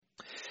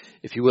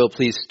If you will,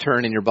 please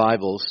turn in your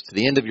Bibles, to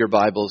the end of your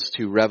Bibles,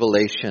 to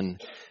Revelation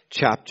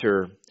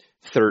chapter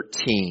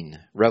 13.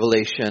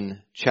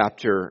 Revelation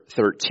chapter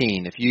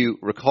 13. If you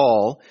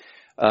recall,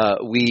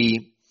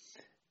 we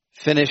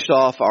finished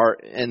off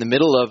in the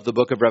middle of the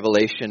book of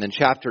Revelation in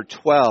chapter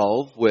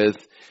 12 with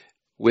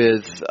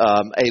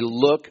a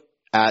look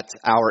at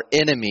our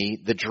enemy,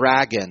 the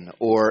dragon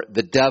or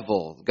the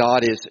devil.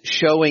 God is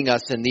showing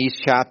us in these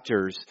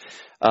chapters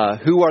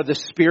who are the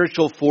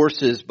spiritual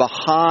forces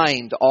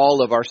behind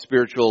all of our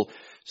spiritual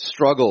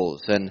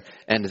struggles. And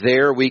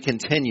there we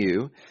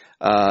continue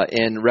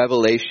in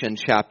Revelation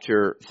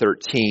chapter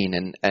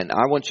 13. And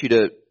I want you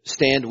to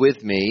stand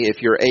with me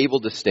if you're able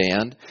to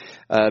stand,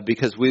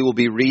 because we will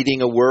be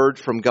reading a word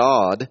from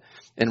God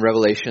in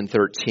Revelation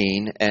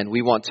 13, and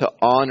we want to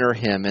honor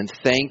Him and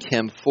thank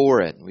Him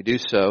for it. We do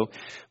so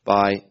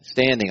by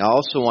standing. I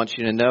also want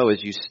you to know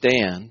as you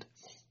stand,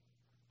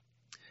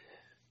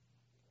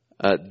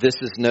 this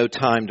is no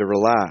time to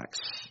relax.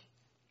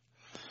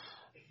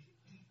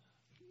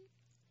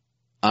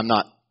 I'm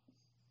not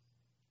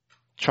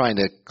trying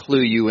to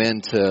clue you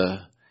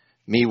into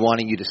me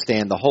wanting you to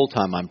stand the whole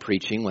time I'm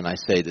preaching when I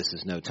say this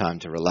is no time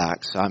to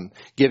relax. I'm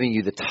giving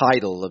you the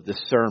title of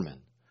this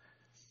sermon.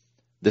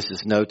 This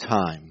is no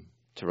time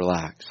to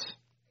relax.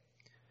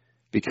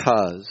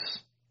 Because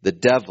the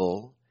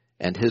devil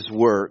and his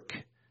work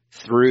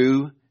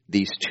through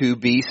these two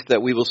beasts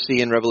that we will see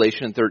in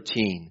Revelation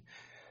 13,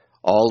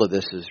 all of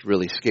this is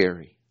really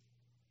scary.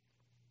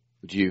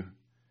 Would you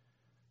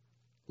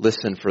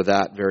listen for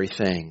that very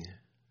thing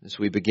as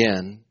we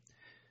begin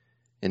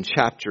in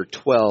chapter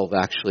 12,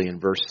 actually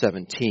in verse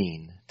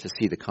 17, to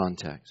see the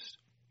context.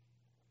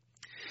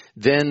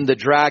 Then the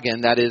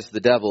dragon, that is the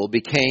devil,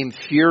 became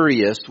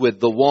furious with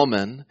the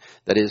woman,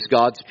 that is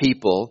God's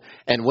people,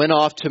 and went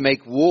off to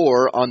make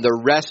war on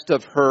the rest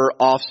of her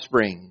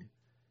offspring.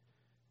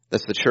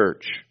 That's the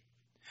church.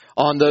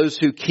 On those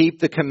who keep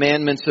the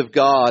commandments of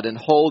God and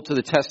hold to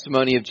the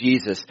testimony of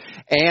Jesus.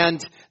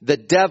 And the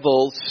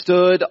devil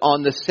stood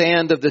on the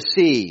sand of the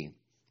sea.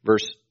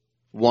 Verse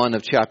 1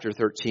 of chapter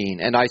 13.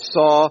 And I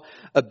saw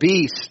a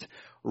beast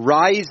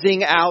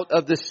rising out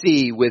of the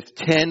sea with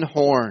 10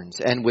 horns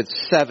and with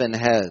 7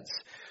 heads,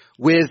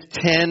 with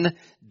 10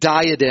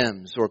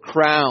 diadems or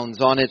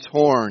crowns on its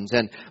horns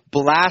and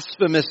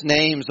blasphemous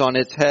names on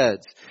its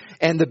heads.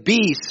 And the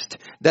beast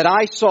that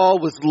I saw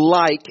was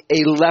like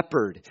a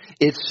leopard.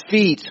 Its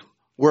feet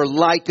were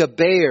like a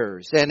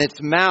bear's, and its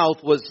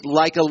mouth was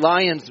like a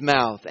lion's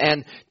mouth.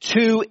 And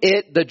to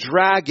it the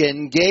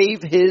dragon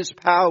gave his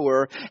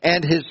power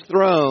and his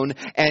throne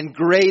and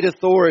great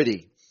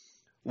authority.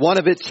 One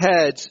of its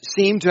heads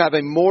seemed to have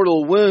a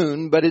mortal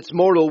wound, but its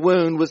mortal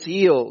wound was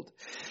healed.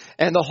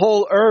 And the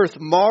whole earth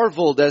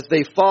marveled as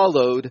they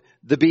followed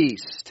the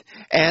beast.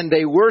 And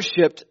they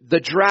worshipped the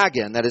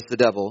dragon, that is the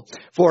devil,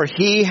 for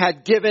he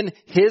had given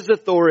his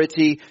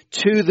authority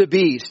to the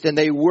beast. And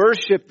they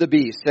worshipped the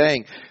beast,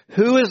 saying,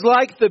 who is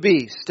like the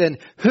beast, and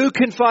who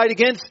can fight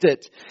against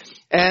it?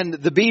 And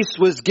the beast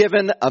was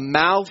given a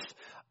mouth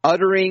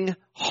uttering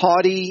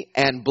haughty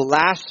and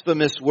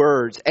blasphemous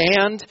words,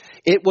 and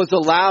it was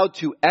allowed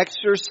to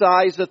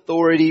exercise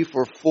authority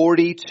for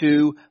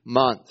 42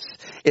 months.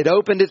 It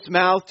opened its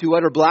mouth to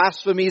utter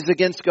blasphemies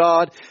against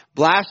God,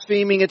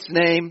 blaspheming its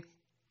name,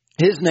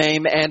 His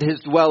name and His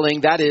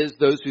dwelling, that is,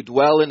 those who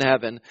dwell in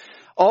heaven.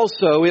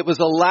 Also, it was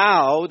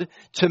allowed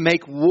to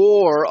make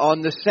war on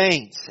the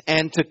saints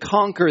and to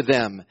conquer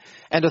them.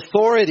 And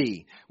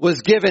authority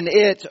was given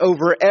it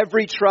over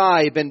every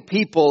tribe and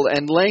people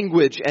and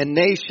language and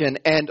nation,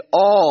 and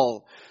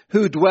all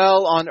who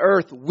dwell on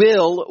earth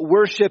will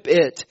worship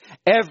it.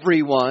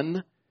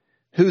 Everyone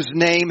whose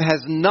name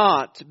has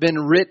not been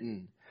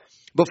written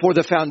before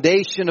the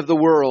foundation of the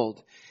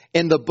world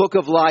in the book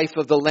of life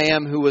of the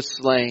Lamb who was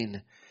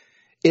slain.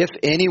 If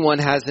anyone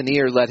has an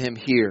ear, let him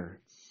hear.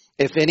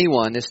 If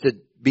anyone is to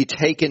be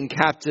taken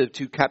captive,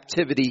 to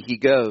captivity he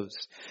goes.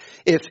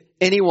 If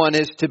anyone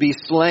is to be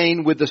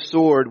slain with the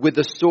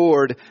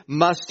sword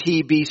must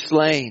he be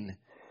slain.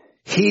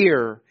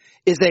 Here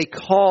is a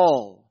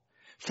call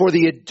for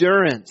the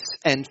endurance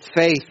and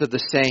faith of the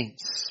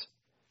saints.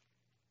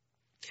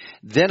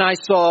 Then I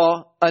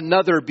saw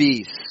another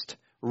beast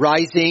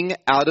rising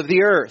out of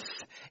the earth.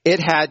 It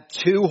had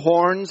 2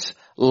 horns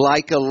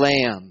like a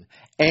lamb,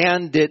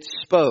 and it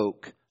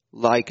spoke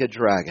like a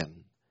dragon.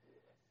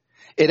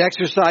 It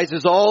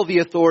exercises all the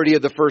authority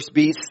of the first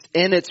beast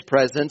in its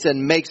presence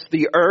and makes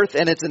the earth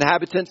and its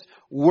inhabitants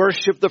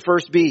worship the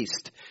first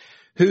beast,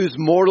 whose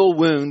mortal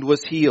wound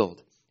was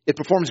healed. It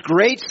performs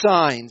great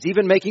signs,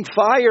 even making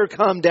fire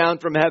come down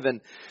from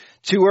heaven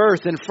to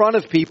earth in front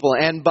of people.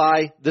 And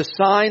by the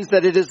signs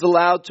that it is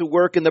allowed to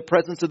work in the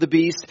presence of the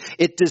beast,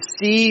 it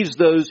deceives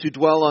those who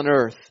dwell on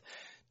earth,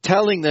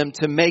 telling them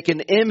to make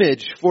an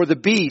image for the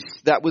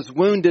beast that was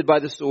wounded by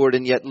the sword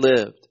and yet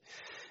lived.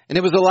 And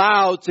it was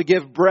allowed to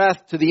give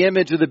breath to the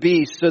image of the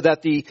beast, so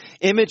that the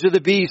image of the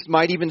beast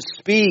might even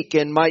speak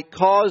and might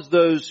cause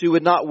those who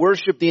would not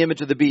worship the image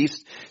of the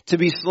beast to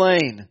be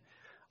slain.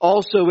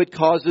 Also, it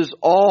causes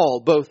all,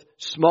 both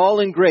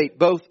small and great,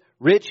 both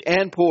rich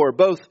and poor,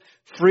 both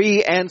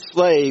free and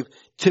slave,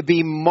 to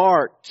be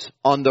marked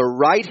on the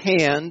right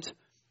hand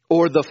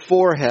or the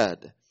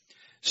forehead,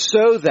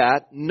 so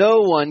that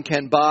no one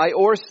can buy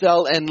or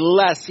sell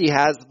unless he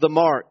has the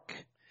mark.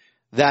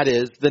 That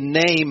is, the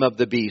name of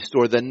the beast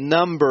or the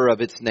number of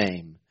its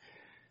name.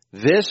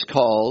 This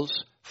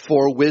calls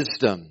for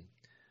wisdom.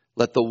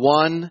 Let the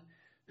one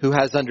who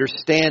has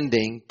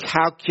understanding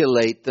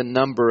calculate the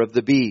number of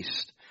the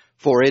beast,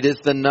 for it is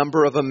the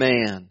number of a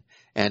man,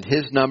 and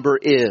his number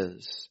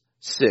is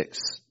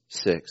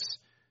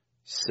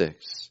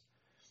 666.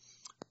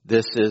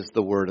 This is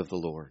the word of the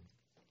Lord.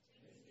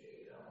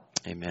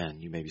 Amen.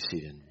 You may be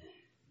seated.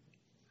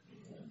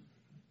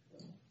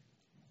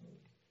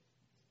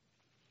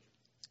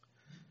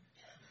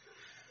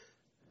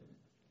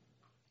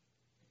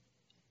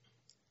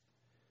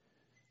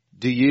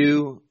 Do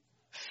you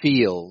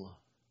feel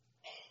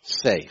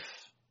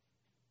safe?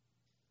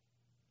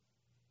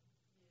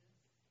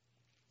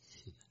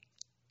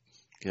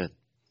 Good.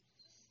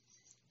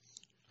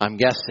 I'm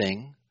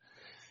guessing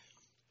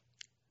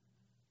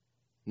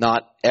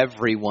not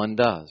everyone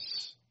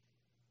does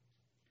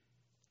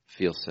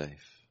feel safe.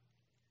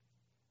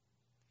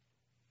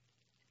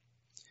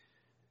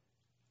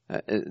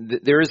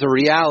 There is a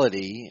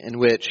reality in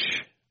which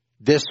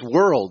this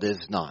world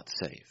is not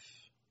safe.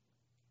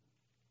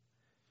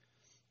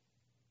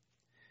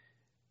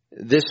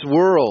 This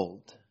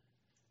world,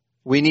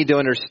 we need to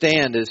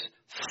understand, is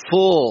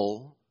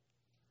full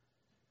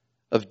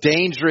of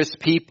dangerous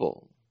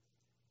people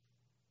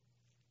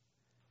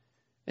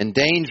and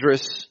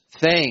dangerous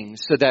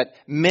things, so that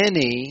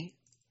many,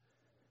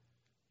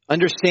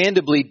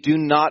 understandably, do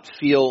not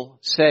feel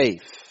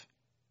safe.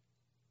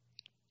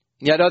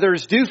 Yet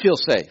others do feel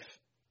safe.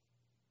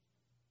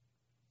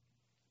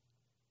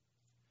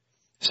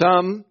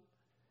 Some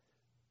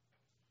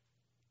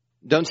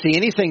don't see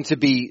anything to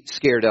be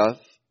scared of.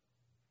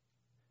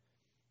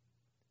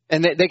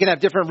 And they can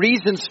have different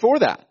reasons for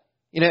that.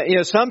 You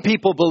know, some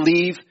people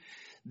believe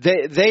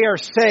they are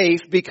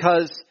safe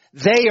because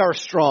they are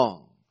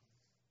strong.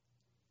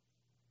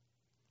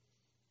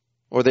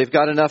 Or they've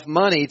got enough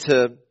money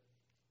to,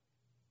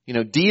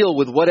 deal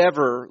with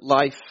whatever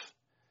life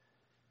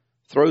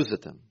throws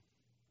at them.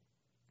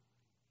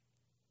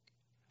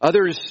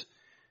 Others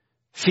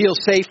feel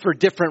safe for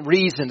different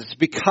reasons,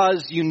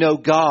 because you know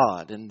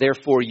God and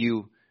therefore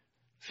you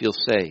feel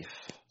safe.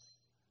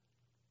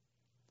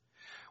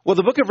 Well,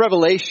 the book of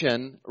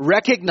Revelation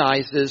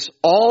recognizes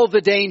all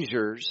the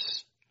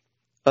dangers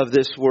of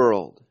this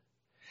world.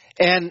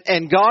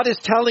 And God is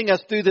telling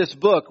us through this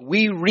book,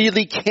 we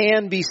really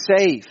can be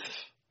safe.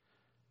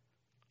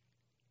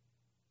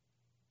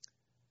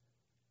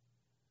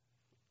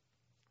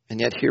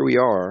 And yet here we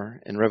are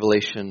in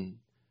Revelation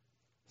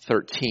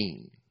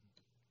 13.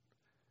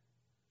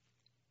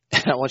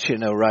 And I want you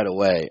to know right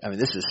away,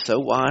 this is so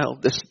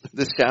wild, this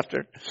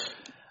chapter.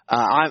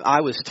 I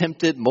was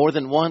tempted more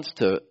than once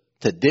to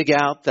dig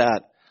out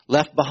that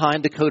left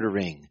behind decoder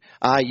ring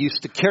I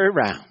used to carry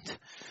around,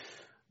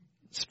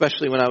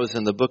 especially when I was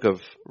in the book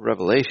of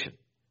Revelation.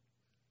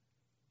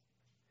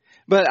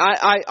 But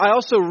I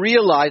also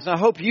realize, and I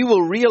hope you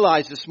will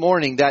realize this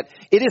morning, that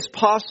it is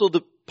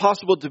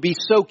possible to be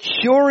so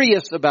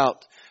curious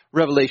about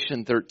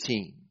Revelation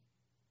 13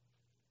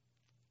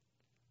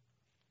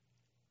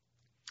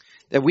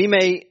 that we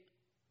may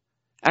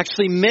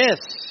actually miss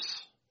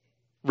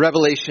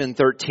Revelation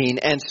 13,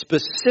 and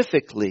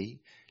specifically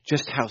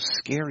just how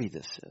scary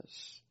this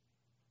is.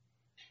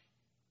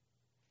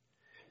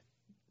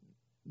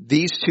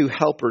 These two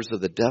helpers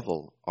of the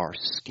devil are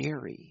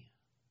scary.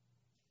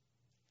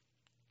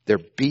 They're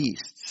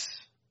beasts.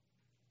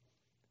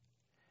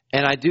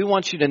 And I do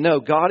want you to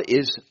know, God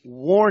is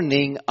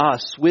warning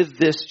us with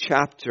this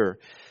chapter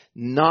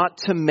not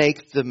to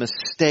make the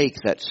mistake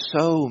that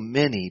so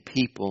many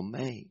people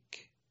make.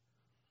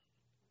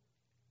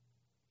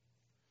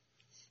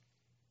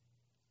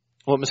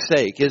 What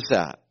mistake is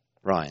that,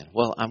 Ryan?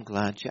 Well, I'm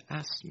glad you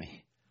asked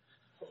me.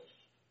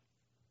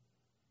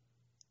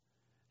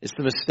 It's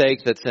the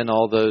mistake that's in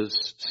all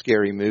those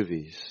scary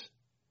movies.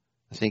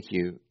 I think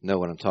you know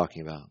what I'm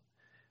talking about.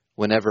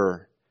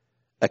 Whenever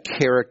a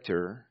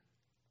character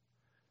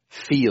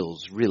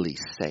feels really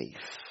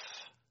safe,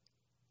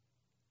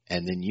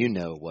 and then you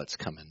know what's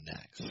coming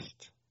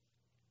next.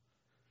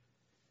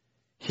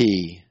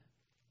 He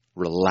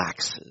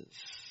relaxes.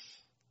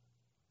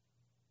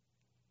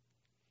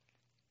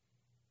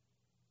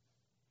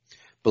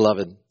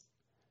 Beloved,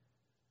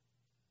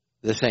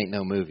 this ain't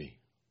no movie.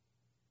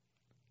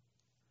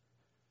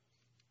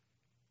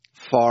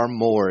 Far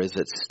more is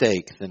at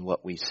stake than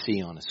what we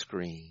see on a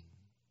screen.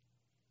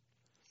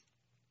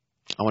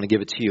 I want to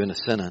give it to you in a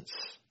sentence.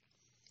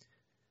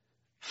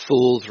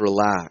 Fools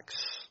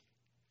relax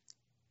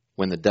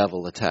when the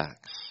devil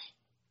attacks.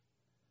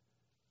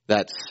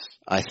 That's,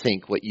 I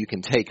think, what you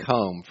can take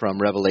home from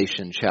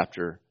Revelation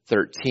chapter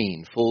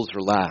 13. Fools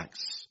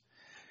relax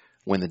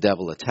when the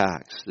devil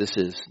attacks. This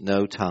is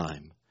no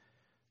time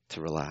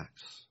to relax.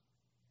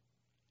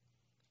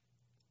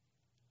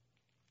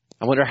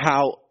 I wonder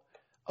how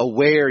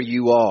aware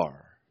you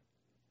are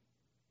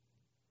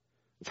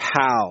of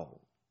how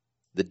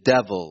the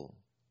devil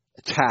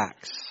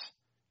attacks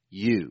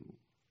you.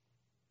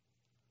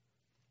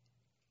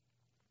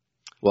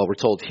 Well, we're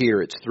told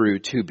here it's through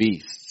two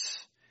beasts.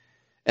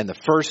 And the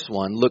first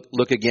one,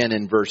 look again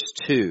in verse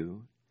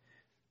 2.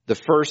 The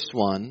first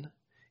one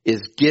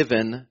is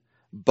given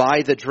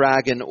by the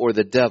dragon or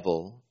the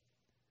devil's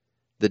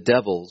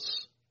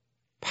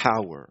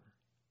power.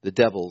 The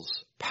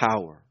devil's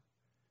power.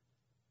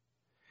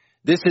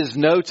 This is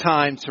no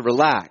time to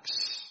relax.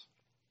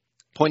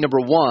 Point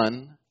number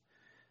 1,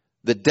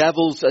 the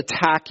devil's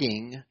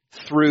attacking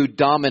through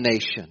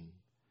domination.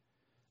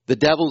 The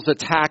devil's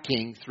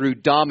attacking through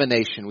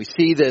domination. We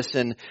see this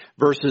in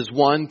verses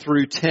 1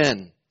 through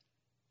 10.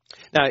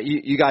 Now,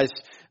 you guys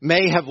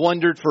may have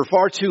wondered for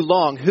far too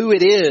long who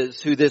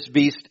this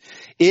beast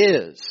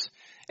is.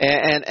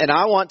 And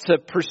I want to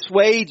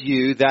persuade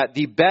you that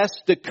the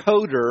best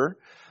decoder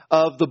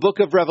of the book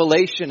of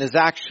Revelation is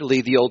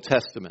actually the Old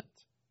Testament.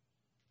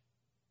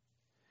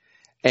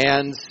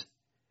 And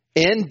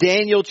in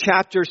Daniel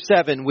chapter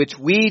 7, which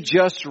we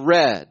just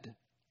read,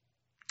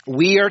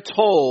 we are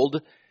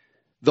told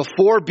the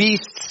 4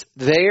 beasts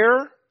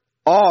there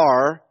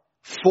are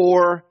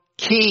 4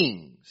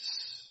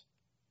 kings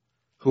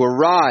who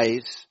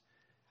arise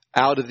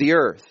out of the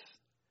earth.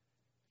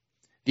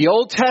 The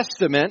Old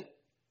Testament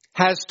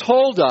has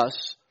told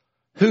us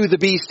who the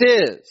beast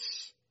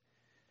is.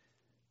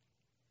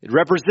 It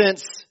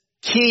represents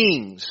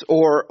kings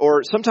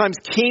or sometimes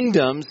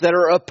kingdoms that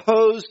are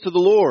opposed to the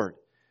Lord.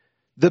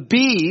 The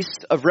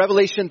beast of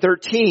Revelation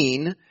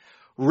 13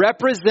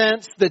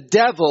 represents the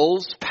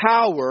devil's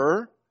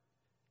power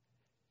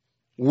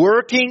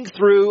working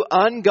through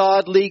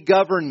ungodly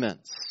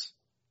governments.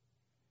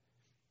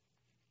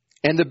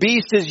 And the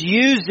beast is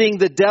using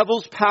the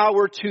devil's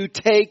power to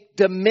take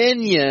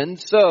dominion,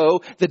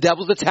 so the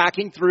devil's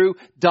attacking through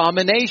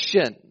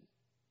domination.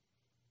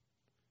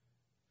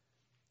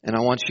 And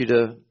I want you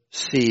to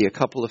see a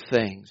couple of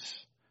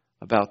things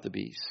about the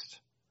beast.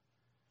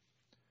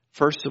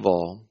 First of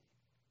all,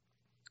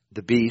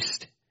 the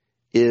beast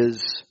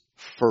is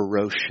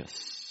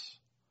ferocious.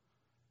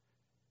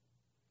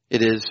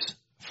 It is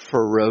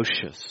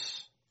ferocious.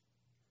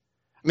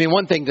 I mean,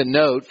 one thing to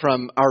note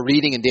from our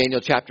reading in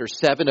Daniel chapter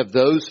 7 of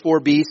those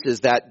 4 beasts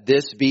is that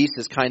this beast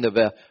is kind of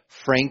a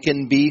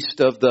Franken beast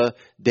of the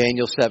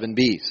Daniel 7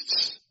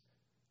 beasts.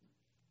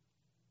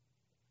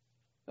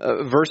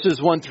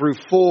 Verses 1 through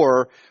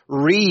 4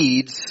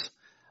 reads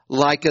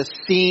like a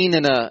scene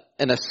in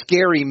a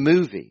scary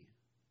movie.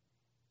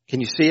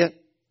 Can you see it?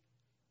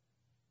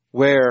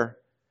 Where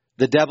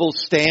the devil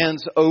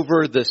stands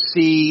over the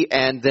sea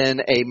and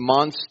then a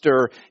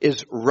monster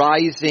is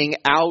rising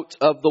out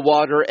of the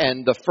water,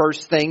 and the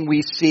first thing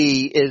we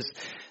see is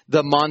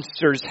the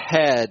monster's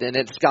head, and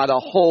it's got a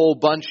whole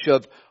bunch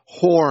of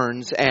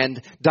horns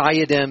and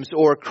diadems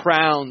or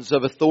crowns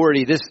of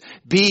authority. This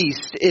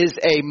beast is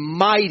a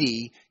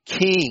mighty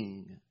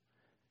king.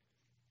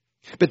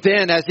 But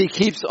then as he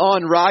keeps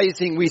on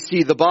rising, we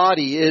see the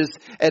body is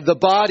the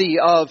body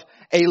of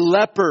a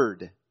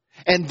leopard.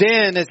 And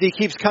then as he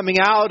keeps coming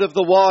out of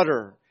the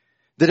water,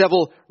 the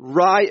devil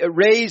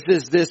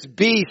raises this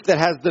beast that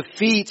has the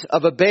feet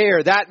of a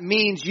bear. That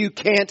means you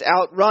can't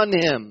outrun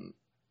him.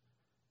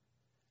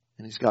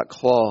 And he's got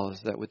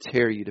claws that would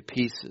tear you to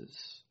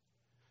pieces.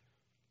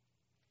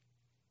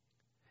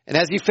 And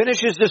as he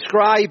finishes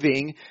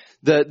describing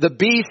the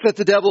beast that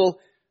the devil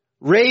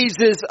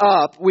raises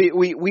up,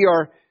 we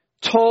are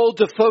told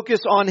to focus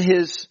on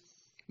his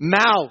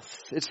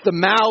mouth. It's the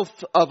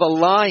mouth of a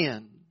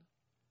lion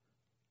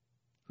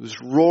who's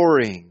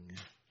roaring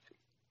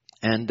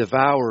and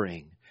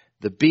devouring.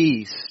 The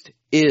beast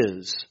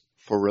is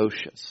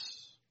ferocious.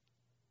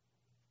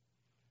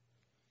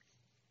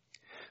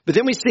 But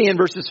then we see in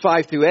verses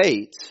 5 through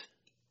 8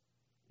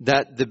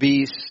 that the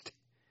beast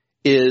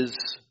is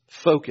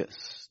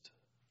focused.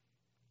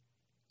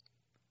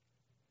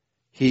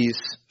 He's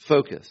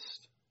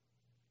focused.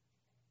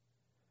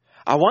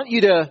 I want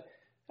you to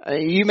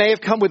you may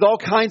have come with all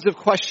kinds of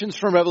questions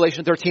from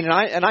Revelation 13,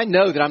 and I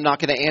know that I'm not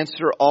going to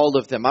answer all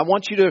of them. I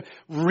want you to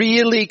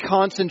really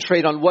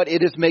concentrate on what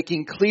it is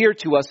making clear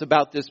to us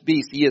about this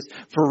beast. He is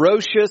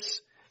ferocious.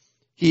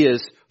 He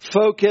is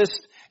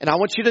focused. And I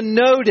want you to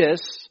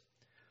notice,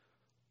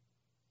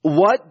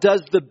 what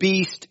does the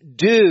beast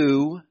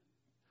do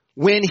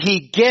when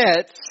he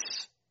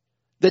gets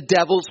the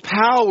devil's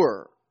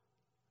power?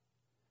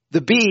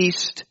 The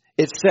beast,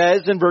 it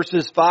says in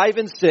verses 5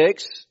 and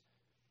 6,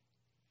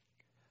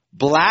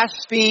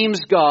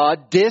 blasphemes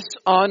God,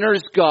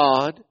 dishonors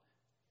God.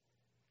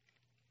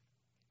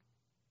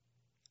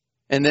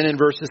 And then in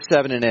verses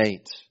 7 and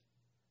 8,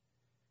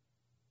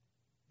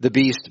 the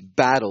beast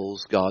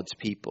battles God's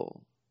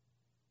people.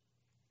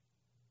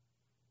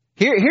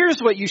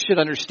 Here's what you should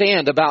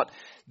understand about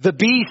the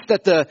beast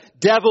that the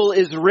devil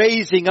is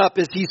raising up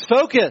is he's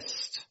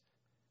focused.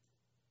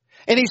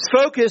 And he's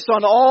focused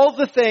on all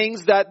the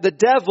things that the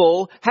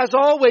devil has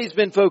always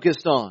been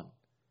focused on.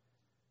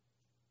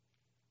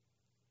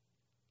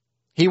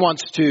 He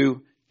wants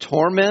to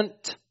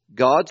torment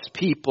God's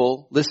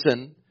people,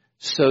 listen,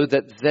 so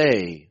that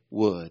they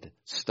would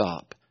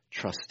stop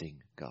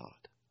trusting God.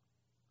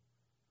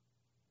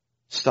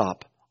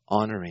 Stop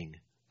honoring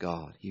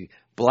God. He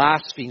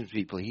blasphemes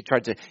people. He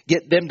tried to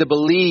get them to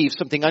believe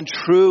something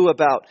untrue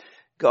about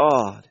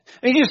God.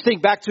 I mean, you just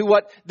think back to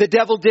what the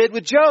devil did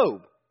with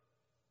Job.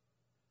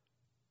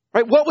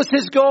 Right? What was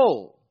his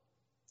goal?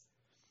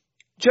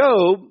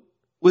 Job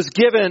was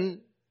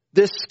given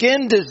this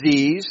skin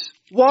disease.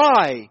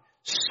 Why?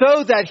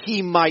 So that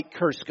he might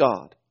curse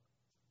God.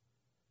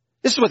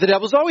 This is what the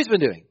devil's always been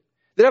doing.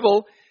 The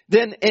devil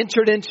then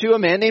entered into a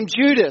man named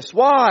Judas.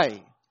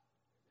 Why?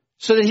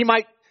 So that he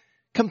might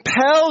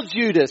compel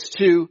Judas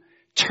to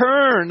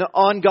turn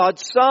on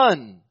God's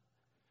Son.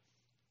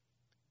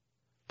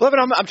 Beloved,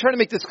 I'm trying to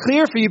make this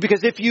clear for you,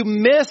 because if you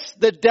miss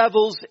the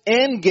devil's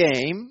end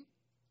game,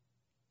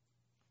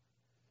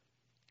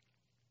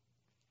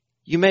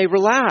 you may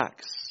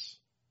relax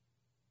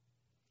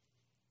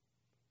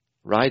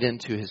right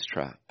into his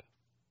trap.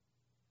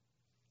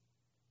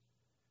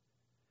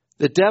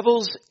 The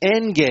devil's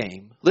end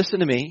game, listen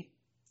to me,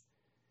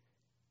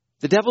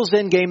 the devil's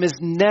end game is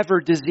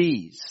never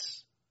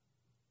disease.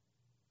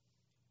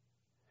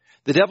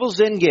 The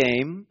devil's end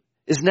game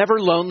is never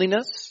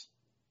loneliness.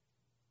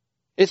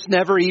 It's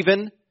never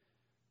even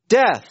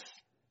death.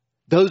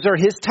 Those are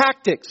his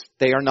tactics.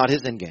 They are not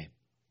his end game.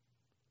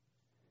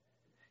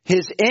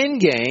 His end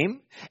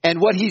game,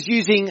 and what he's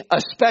using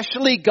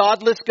especially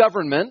godless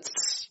governments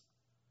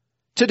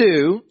to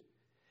do,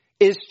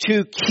 is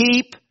to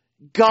keep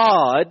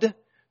God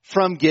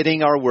from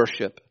getting our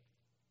worship.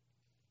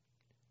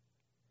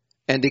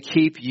 And to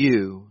keep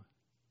you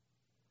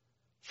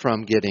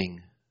from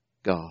getting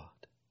God.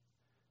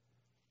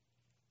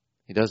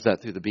 He does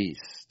that through the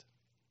beast.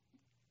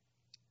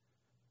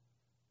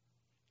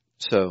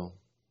 So,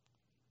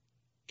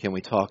 can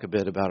we talk a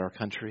bit about our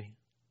country?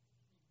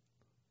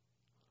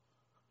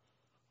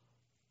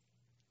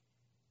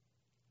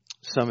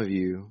 Some of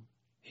you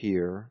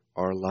here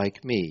are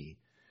like me,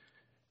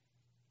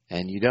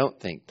 and you don't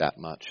think that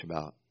much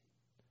about,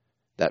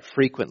 that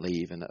frequently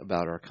even,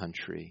 about our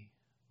country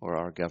or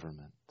our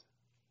government.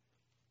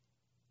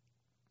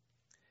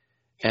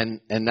 And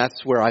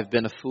that's where I've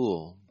been a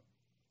fool.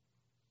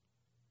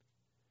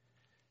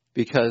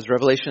 Because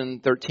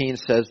Revelation 13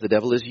 says the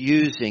devil is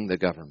using the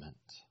government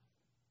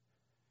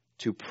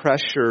to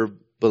pressure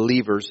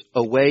believers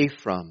away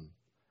from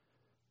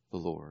the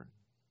Lord.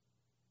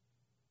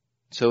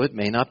 So it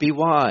may not be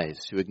wise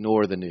to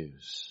ignore the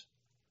news.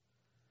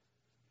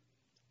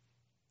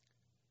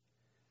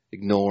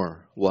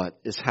 Ignore what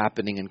is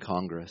happening in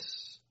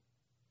Congress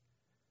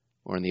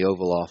or in the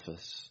Oval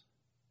Office.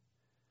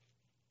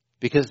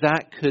 Because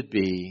that could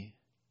be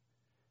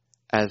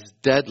as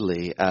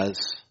deadly as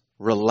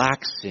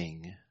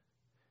relaxing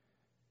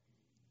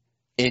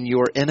in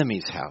your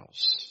enemy's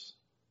house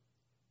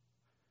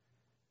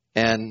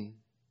and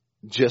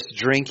just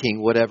drinking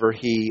whatever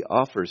he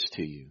offers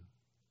to you.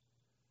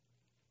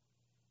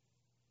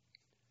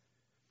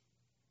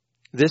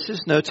 This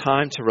is no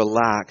time to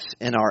relax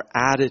in our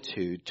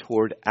attitude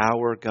toward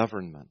our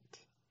government.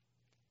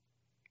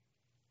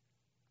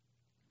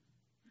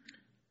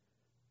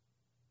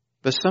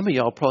 But some of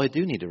y'all probably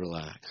do need to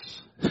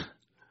relax.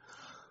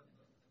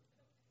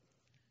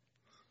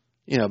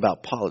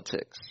 About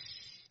politics.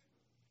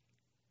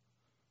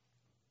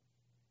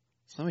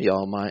 Some of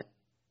y'all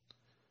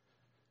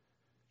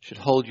should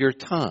hold your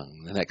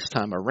tongue the next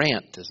time a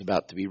rant is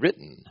about to be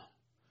written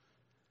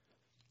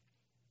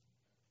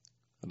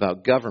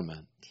about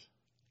government.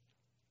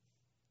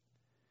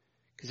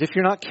 Because if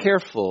you're not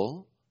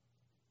careful,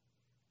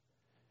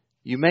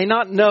 you may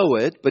not know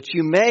it, but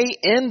you may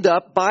end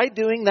up, by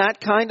doing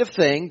that kind of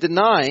thing,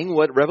 denying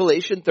what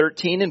Revelation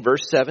 13 and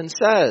verse 7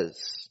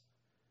 says.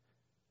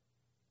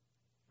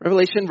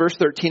 Revelation verse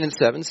 13 and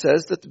 7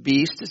 says that the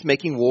beast is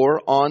making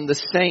war on the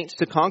saints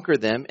to conquer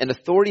them, and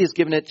authority is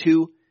given it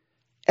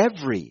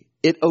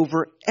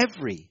over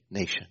every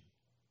nation.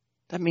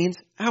 That means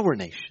our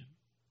nation.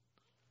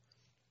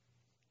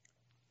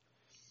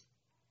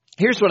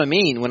 Here's what I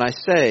mean when I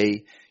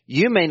say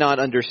you may not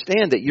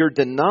understand that you're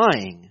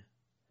denying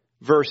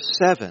verse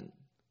 7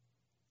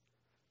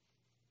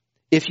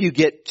 if you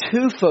get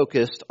too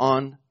focused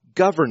on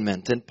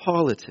government and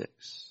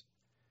politics.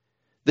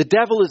 The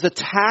devil is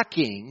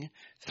attacking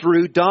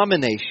through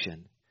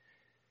domination,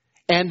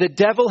 and the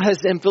devil has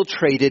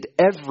infiltrated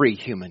every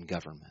human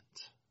government.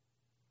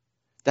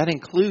 That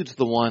includes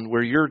the one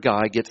where your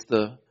guy gets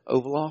the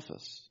Oval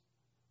Office.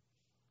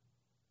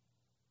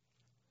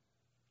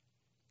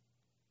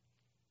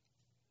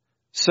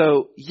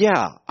 So,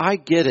 yeah, I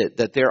get it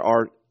that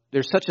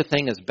there's such a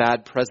thing as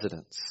bad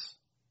presidents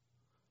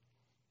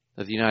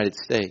of the United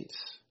States.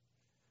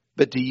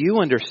 But do you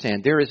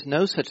understand there is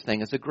no such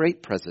thing as a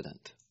great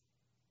president?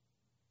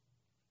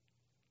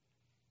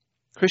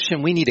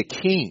 Christian, we need a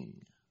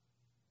king.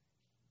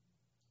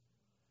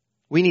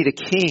 We need a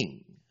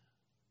king.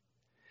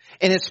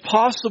 And it's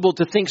possible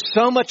to think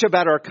so much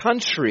about our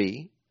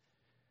country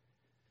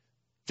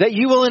that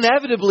you will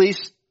inevitably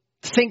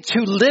think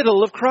too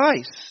little of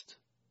Christ.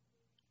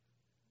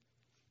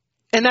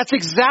 And that's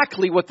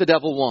exactly what the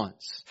devil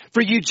wants.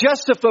 For you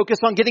just to focus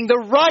on getting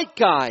the right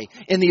guy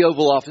in the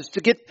Oval Office,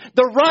 to get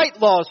the right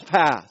laws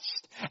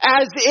passed.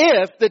 As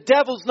if the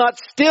devil's not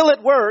still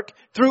at work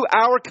through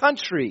our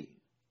country.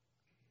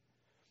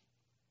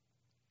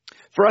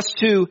 For us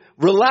to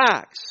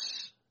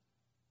relax.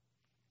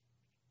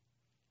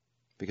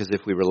 Because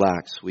if we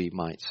relax, we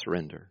might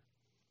surrender.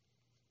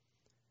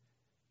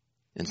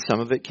 And some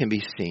of it can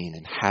be seen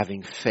in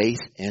having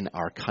faith in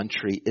our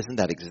country. Isn't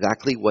that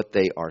exactly what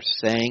they are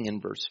saying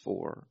in verse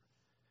 4?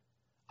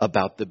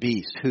 About the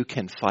beast. Who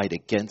can fight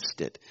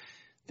against it?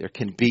 There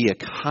can be a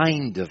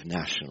kind of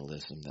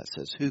nationalism that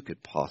says, who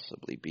could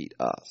possibly beat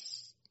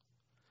us?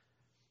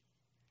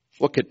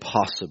 What could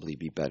possibly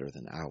be better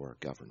than our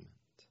government?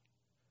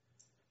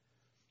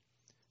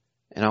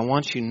 And I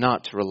want you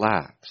not to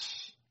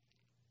relax.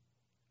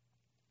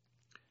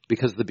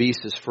 Because the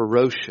beast is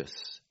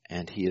ferocious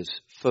and he is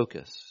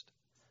focused.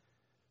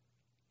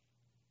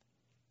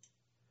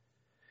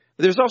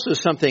 But there's also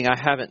something I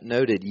haven't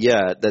noted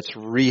yet that's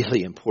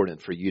really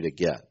important for you to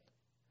get.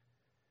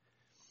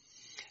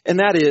 And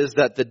that is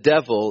that the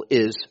devil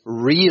is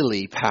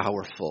really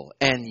powerful,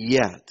 and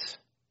yet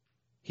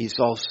he's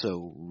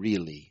also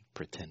really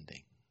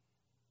pretending.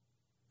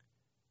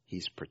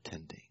 He's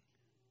pretending.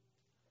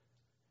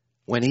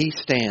 When he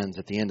stands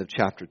at the end of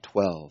chapter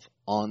 12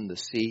 on the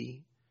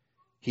sea,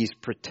 he's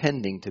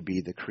pretending to be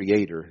the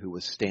creator who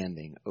was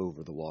standing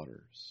over the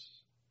waters.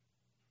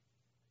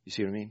 You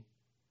see what I mean?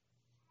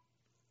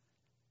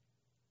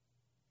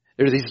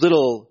 There are these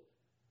little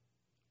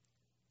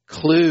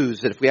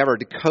clues that if we have our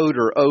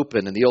decoder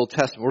open in the Old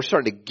Testament, we're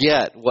starting to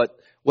get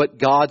what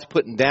God's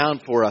putting down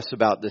for us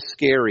about the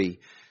scary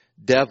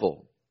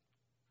devil.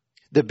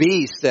 The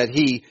beast that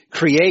he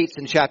creates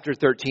in chapter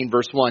 13,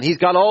 verse 1. He's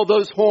got all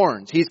those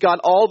horns. He's got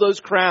all those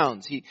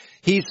crowns.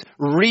 He's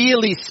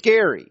really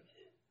scary.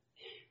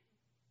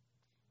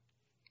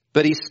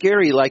 But he's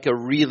scary like a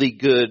really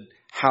good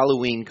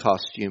Halloween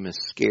costume is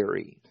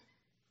scary.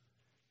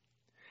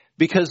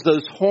 Because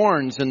those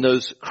horns and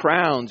those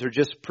crowns are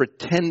just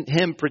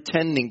him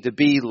pretending to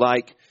be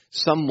like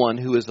someone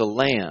who is a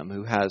lamb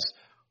who has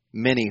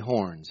many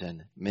horns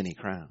and many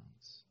crowns.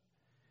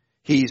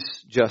 He's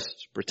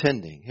just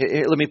pretending.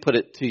 Here, let me put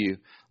it to you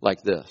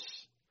like this.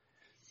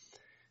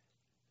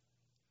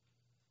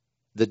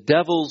 The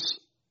devil's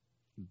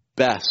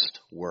best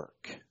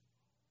work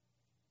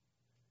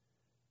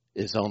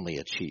is only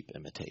a cheap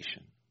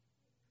imitation.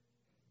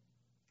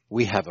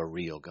 We have a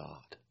real God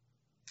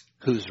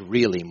who's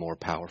really more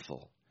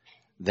powerful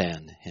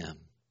than him.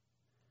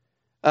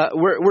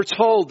 We're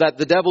told that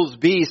the devil's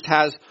beast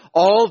has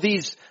all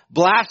these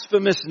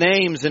blasphemous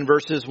names in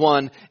verses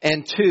 1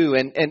 and 2.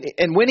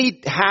 And when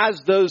he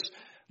has those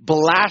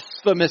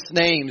blasphemous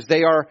names,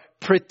 they are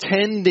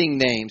pretending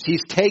names.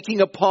 He's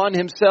taking upon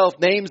himself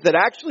names that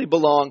actually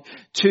belong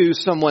to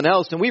someone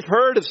else. And we've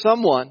heard of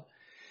someone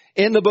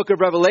in the book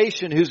of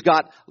Revelation who's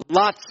got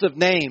lots of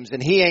names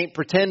and he ain't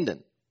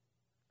pretending.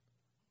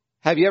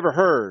 Have you ever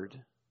heard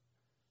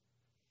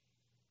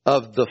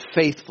of the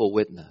faithful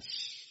witness?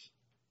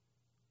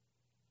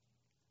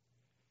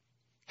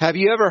 Have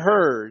you ever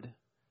heard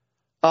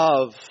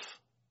of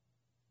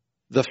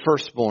the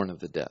firstborn of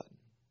the dead?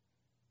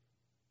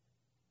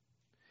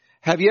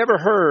 Have you ever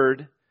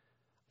heard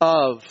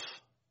of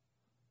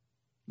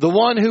the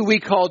one who we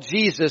call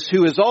Jesus,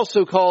 who is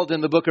also called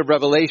in the book of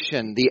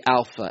Revelation the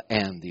Alpha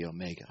and the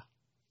Omega?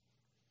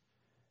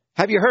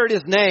 Have you heard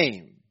his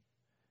name?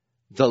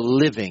 The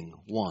living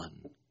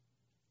one.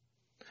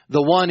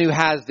 The one who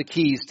has the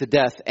keys to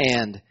death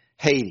and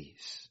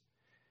Hades.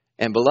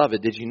 And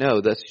beloved, did you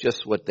know that's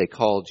just what they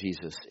call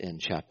Jesus in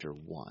chapter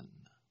 1?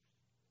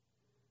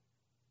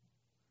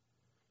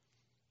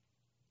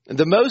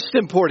 The most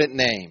important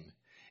name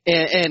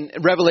in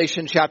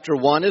Revelation chapter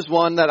 1 is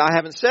one that I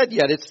haven't said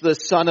yet. It's the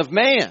Son of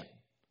Man.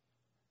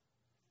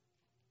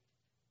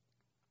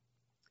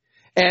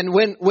 And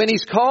when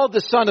he's called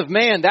the Son of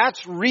Man,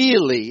 that's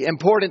really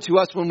important to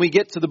us when we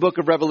get to the book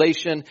of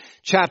Revelation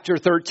chapter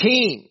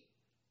 13.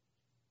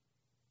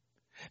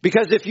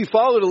 Because if you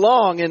followed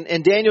along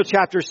in Daniel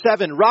chapter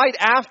 7, right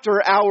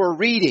after our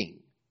reading,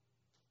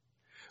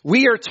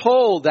 we are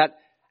told that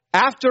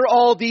after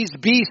all these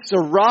beasts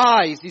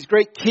arise, these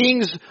great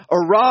kings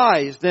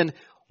arise, then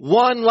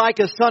one like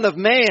a son of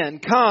man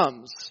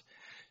comes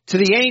to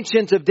the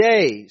Ancient of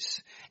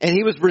Days. And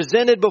he was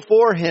presented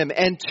before him,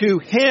 and to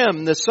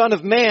him, the Son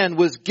of Man,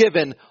 was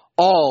given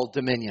all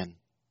dominion.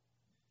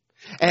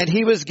 And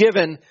he was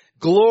given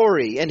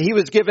glory, and he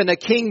was given a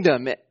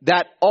kingdom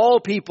that all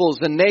peoples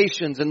and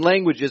nations and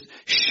languages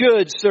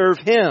should serve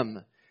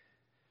him.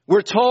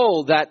 We're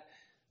told that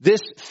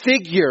this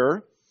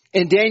figure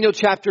in Daniel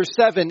chapter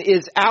 7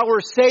 is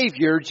our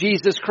Savior,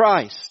 Jesus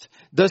Christ,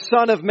 the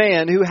Son of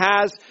Man, who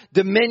has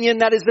dominion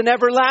that is an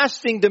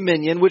everlasting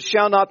dominion which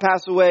shall not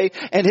pass away,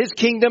 and his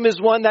kingdom is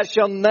one that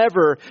shall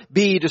never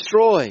be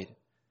destroyed.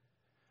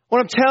 What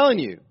I'm telling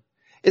you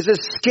is, as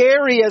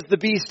scary as the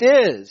beast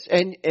is,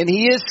 and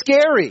he is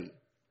scary,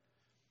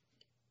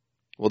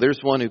 well, there's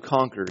one who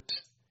conquers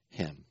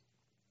him.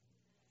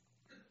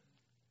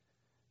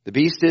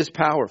 The beast is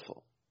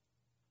powerful,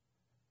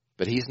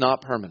 but he's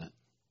not permanent.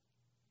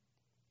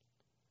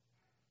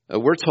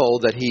 We're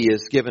told that he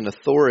is given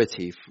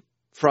authority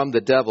from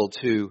the devil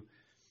to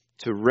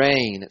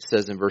reign, it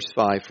says in verse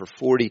 5, for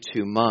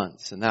 42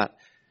 months. And that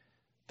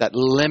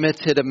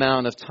limited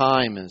amount of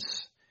time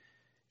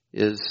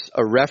is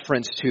a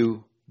reference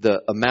to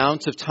the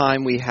amount of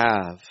time we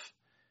have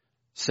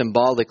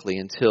symbolically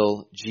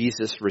until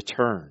Jesus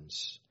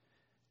returns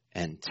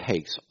and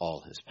takes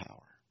all his power.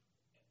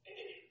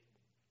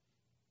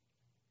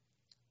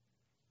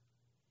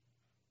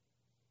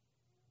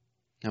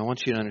 Now I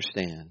want you to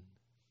understand,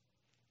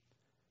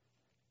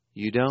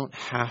 you don't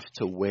have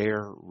to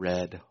wear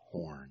red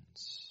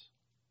horns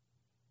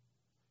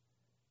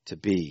to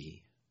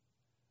be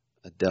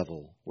a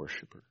devil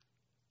worshiper.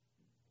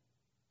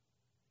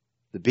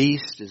 The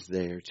beast is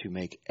there to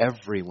make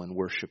everyone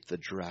worship the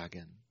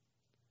dragon.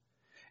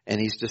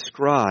 And he's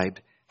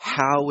described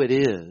how it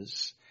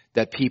is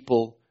that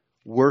people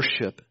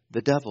worship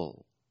the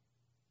devil.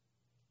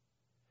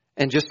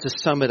 And just to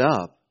sum it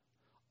up,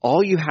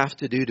 all you have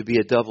to do to be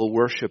a devil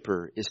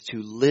worshiper is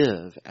to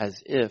live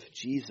as if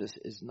Jesus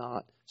is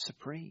not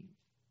supreme.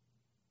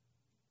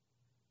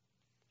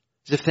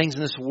 As if things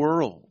in this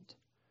world,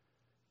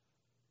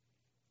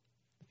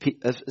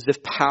 as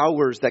if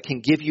powers that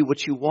can give you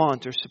what you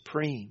want are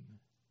supreme.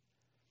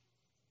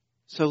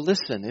 So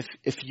listen,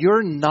 if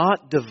you're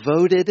not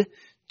devoted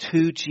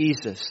to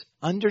Jesus,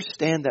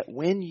 understand that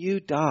when you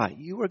die,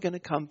 you are going to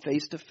come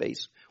face to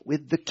face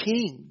with the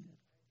King.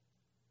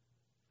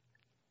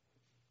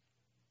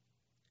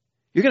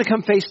 You're going to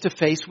come face to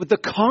face with the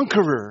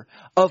conqueror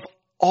of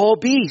all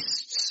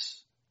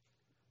beasts.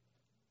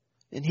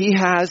 And he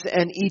has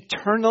an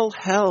eternal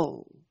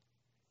hell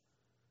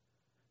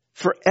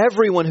for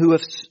everyone who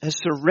has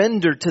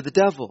surrendered to the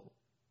devil.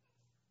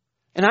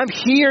 And I'm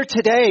here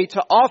today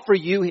to offer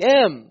you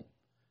him.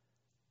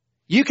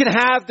 You can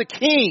have the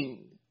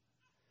King,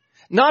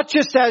 not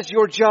just as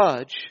your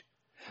judge,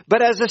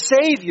 but as a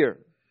Savior.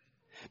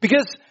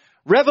 Because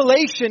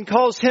Revelation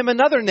calls him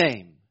another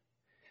name.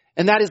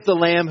 And that is the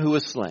Lamb who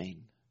was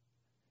slain.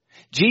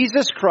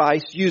 Jesus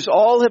Christ used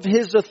all of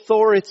his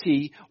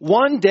authority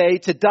one day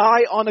to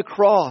die on a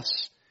cross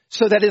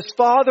so that his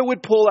Father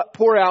would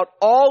pour out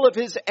all of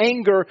his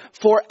anger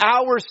for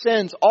our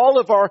sins, all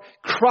of our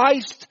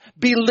Christ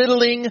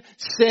belittling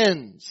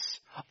sins,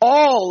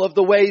 all of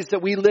the ways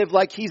that we live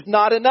like he's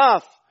not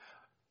enough.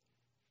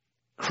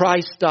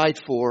 Christ died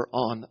for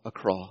on a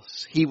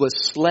cross. He was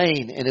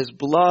slain and his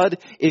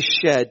blood is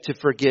shed to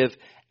forgive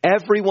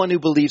everyone who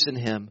believes in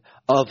him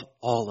of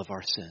all of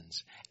our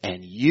sins.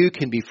 And you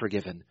can be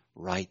forgiven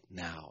right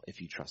now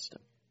if you trust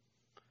him.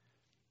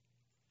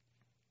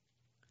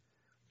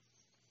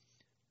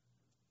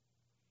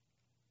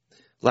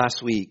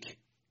 Last week,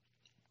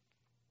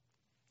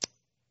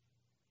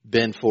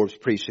 Ben Forbes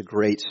preached a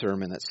great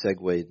sermon that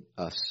segued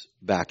us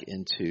back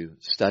into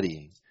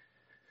studying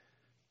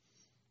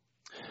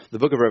the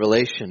book of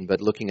Revelation,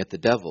 but looking at the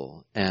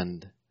devil.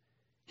 And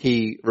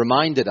he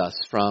reminded us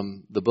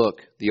from the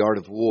book, The Art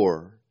of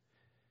War,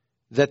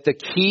 that the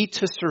key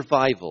to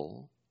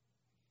survival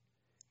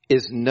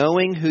is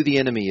knowing who the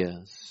enemy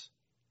is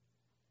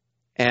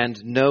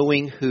and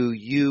knowing who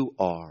you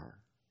are.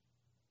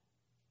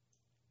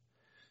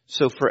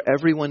 So for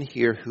everyone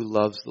here who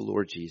loves the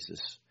Lord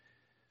Jesus,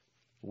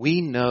 we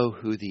know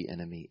who the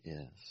enemy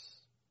is.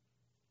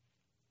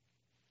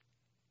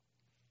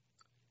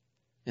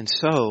 And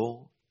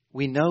so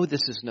we know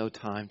this is no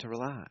time to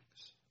relax.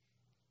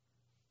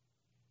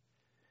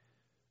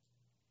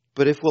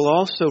 But if we'll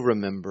also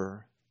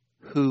remember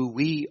who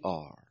we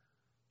are,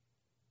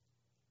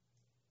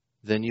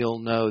 then you'll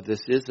know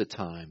this is a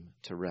time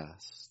to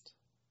rest.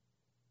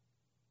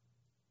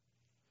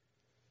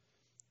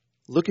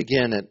 Look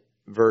again at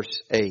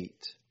verse 8.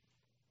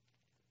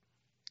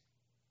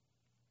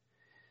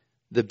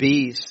 The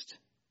beast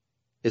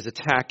is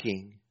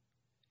attacking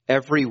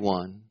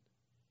everyone,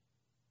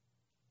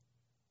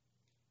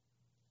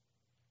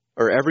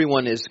 or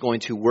everyone is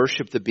going to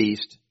worship the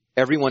beast,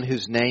 everyone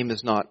whose name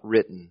is not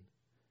written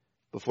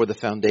before the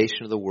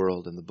foundation of the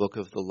world in the book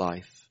of the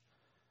life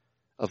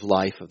of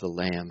the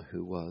Lamb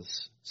who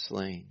was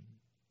slain.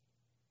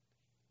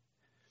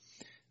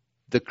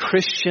 The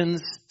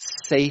Christian's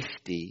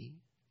safety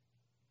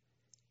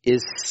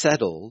is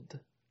settled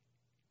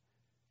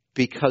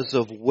because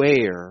of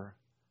where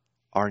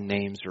our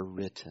names are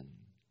written.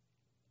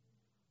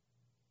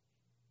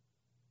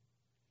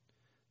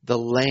 The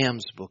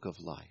Lamb's book of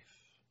life.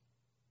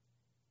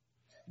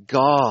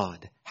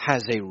 God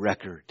has a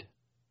record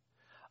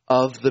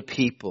of the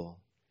people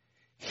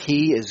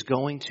he is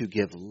going to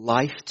give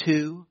life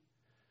to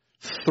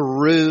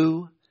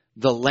through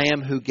the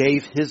Lamb who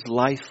gave his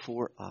life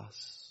for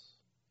us.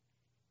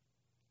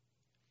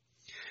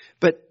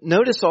 But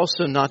notice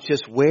also not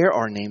just where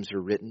our names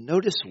are written.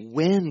 Notice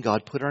when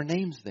God put our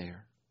names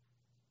there.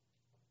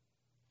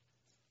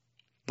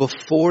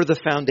 Before the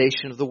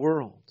foundation of the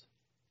world.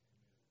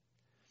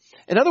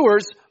 In other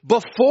words,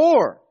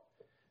 before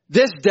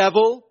this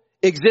devil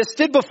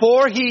existed,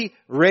 before he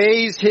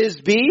raised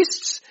his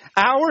beasts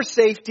Our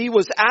safety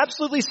was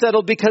absolutely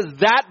settled because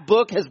that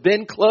book has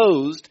been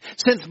closed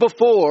since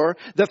before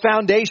the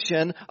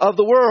foundation of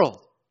the world.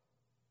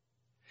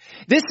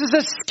 This is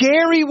a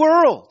scary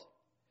world,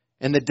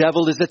 and the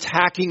devil is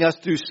attacking us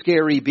through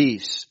scary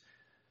beasts.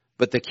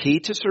 But the key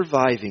to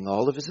surviving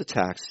all of his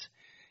attacks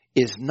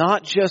is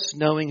not just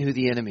knowing who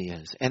the enemy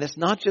is, and it's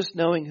not just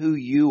knowing who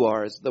you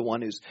are as the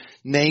one whose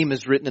name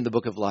is written in the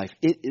book of life.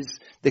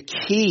 The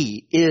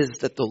key is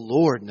that the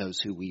Lord knows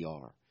who we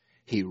are.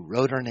 He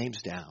wrote our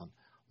names down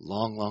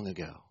long, long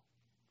ago.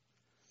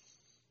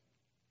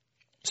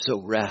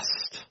 So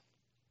rest.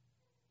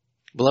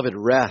 Beloved,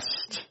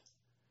 rest.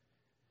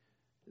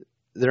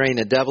 There ain't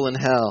a devil in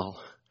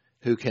hell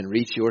who can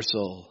reach your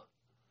soul.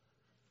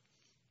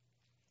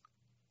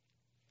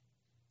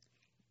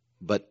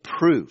 But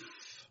proof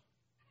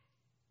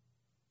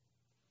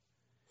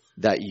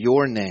that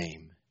your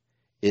name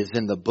is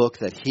in the book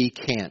that he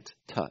can't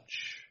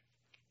touch.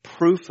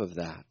 Proof of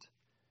that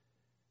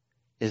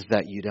is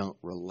that you don't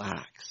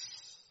relax.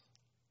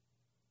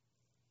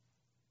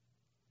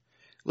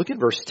 Look at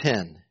verse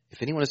 10.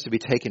 If anyone is to be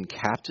taken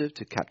captive,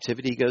 to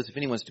captivity he goes. If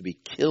anyone is to be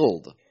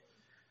killed,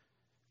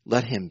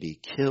 let him be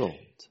killed.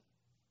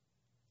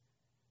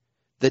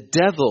 The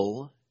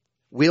devil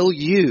will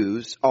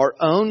use our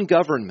own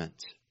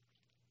government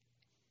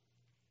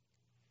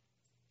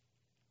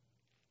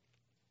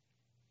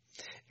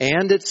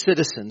and its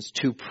citizens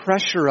to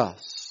pressure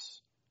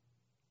us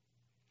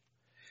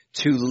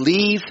to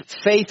leave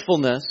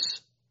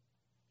faithfulness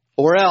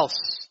or else.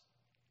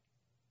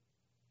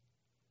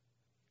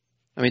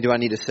 I mean, do I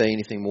need to say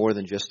anything more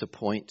than just to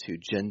point to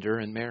gender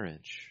and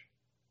marriage?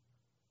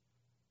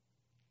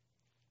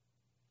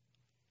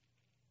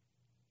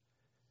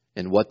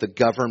 And what the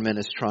government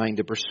is trying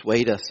to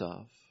persuade us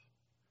of.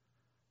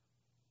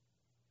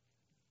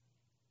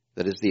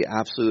 That is the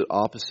absolute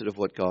opposite of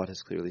what God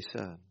has clearly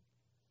said.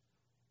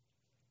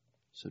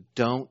 So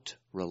don't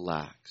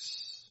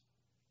relax.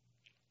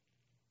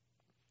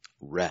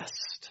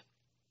 Rest.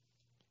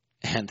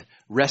 And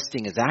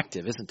resting is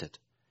active, isn't it?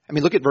 I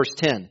mean, look at verse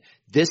 10.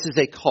 This is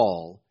a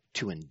call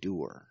to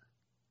endure.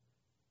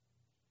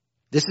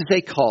 This is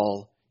a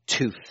call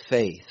to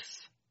faith.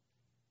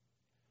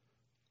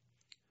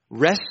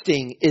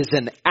 Resting is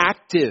an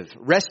active.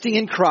 Resting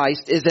in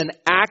Christ is an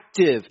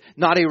active,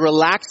 not a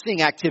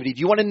relaxing activity. Do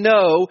you want to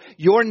know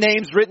your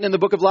name's written in the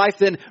book of life?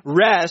 Then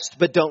rest,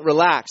 but don't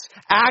relax.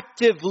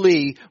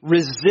 Actively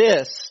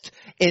resist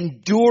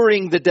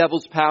enduring the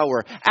devil's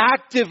power.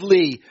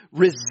 Actively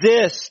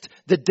resist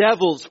the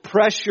devil's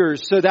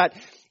pressures so that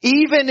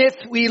even if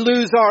we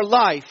lose our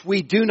life,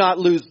 we do not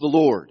lose the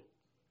Lord.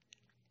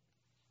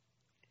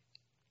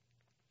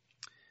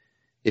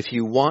 If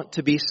you want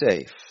to be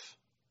safe,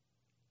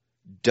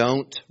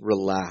 don't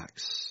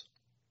relax,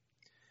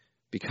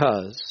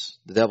 because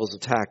the devil's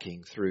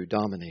attacking through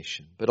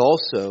domination. But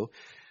also,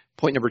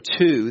 point number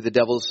 2, the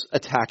devil's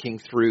attacking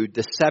through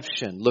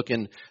deception. Look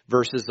in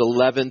verses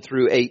 11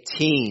 through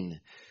 18.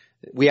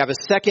 We have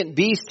a second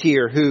beast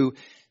here who,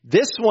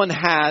 this one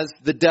has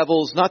the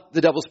devil's, not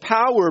the devil's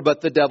power,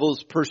 but the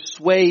devil's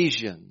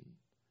persuasion.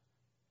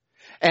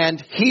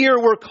 And here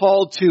we're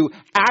called to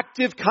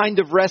active kind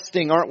of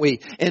resting, aren't we?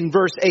 In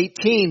verse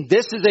 18,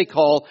 this is a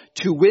call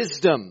to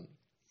wisdom.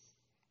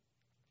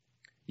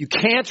 You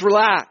can't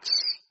relax.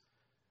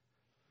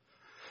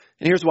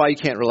 And here's why you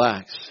can't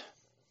relax.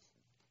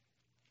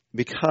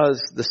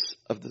 Because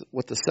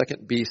what the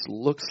second beast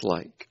looks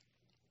like.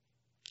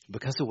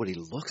 Because of what he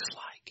looks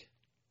like.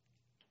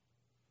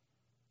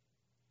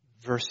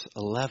 Verse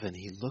 11,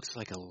 he looks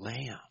like a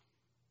lamb.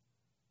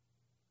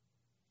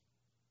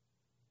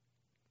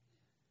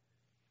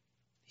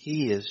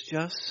 He is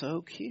just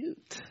so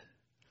cute.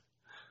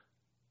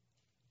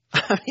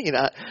 I mean,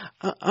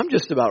 I'm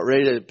just about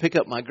ready to pick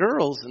up my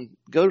girls and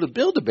go to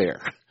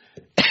Build-A-Bear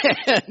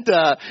and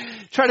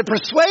try to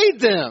persuade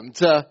them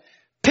to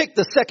pick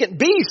the second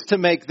beast to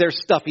make their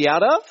stuffy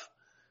out of.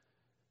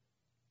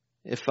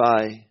 If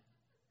I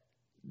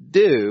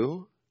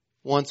do,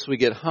 once we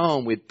get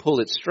home, we'd pull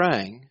its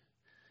string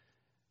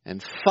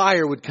and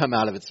fire would come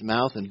out of its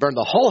mouth and burn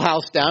the whole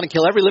house down and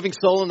kill every living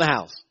soul in the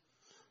house.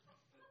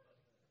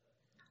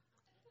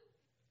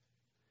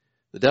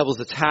 The devil's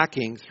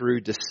attacking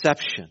through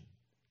deception.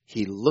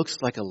 He looks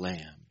like a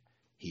lamb.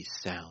 He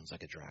sounds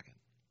like a dragon.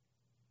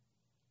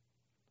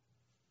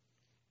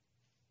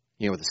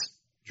 You know what this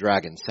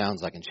dragon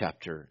sounds like in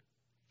chapter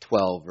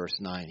 12, verse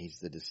 9. He's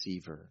the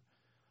deceiver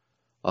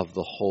of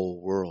the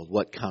whole world.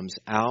 What comes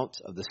out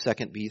of the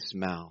second beast's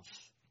mouth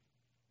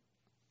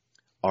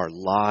are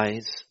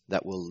lies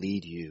that will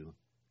lead you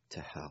to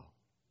hell.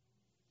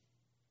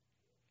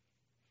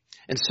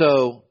 And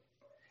so,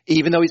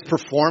 even though he's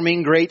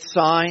performing great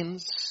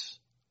signs,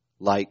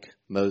 like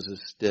Moses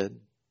did,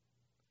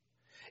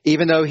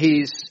 even though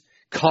he's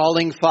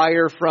calling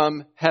fire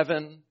from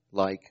heaven,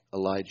 like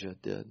Elijah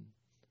did,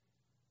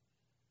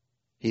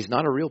 he's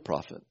not a real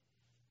prophet.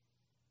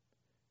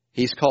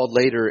 He's called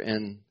later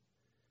in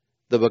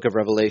the book of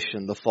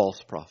Revelation the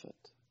false prophet.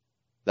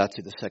 That's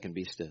who the second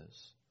beast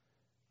is.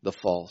 The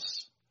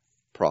false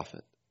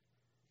prophet.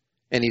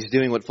 And he's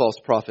doing what false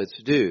prophets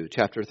do.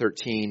 Chapter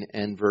 13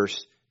 and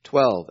verse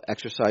 12.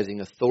 Exercising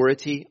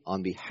authority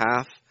on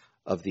behalf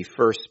of the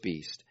first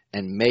beast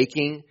and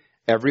making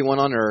everyone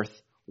on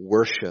earth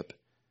worship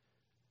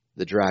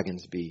the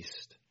dragon's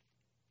beast.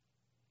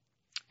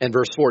 And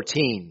verse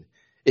 14.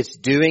 It's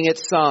doing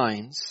its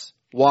signs.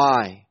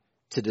 Why?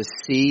 To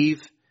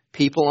deceive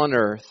people on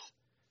earth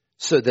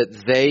so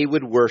that they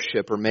would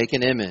worship or make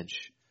an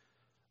image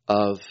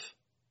of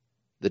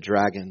the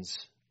dragon's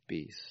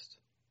beast.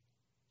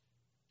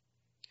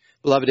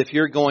 Beloved, if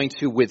you're going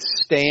to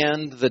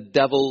withstand the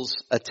devil's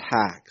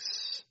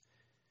attacks,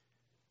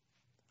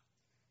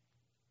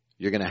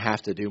 you're going to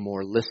have to do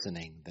more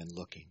listening than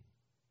looking.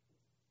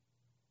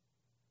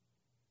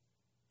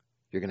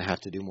 You're going to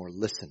have to do more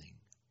listening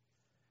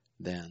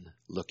than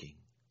looking.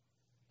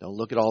 Don't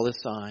look at all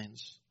his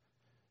signs.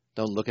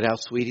 Don't look at how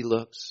sweet he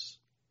looks.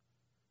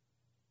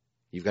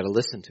 You've got to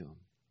listen to him.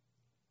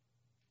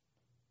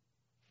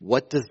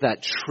 What does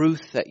that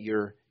truth that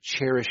you're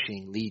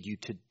cherishing lead you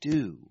to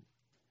do?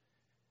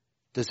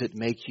 Does it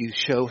make you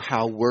show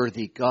how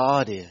worthy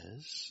God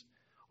is?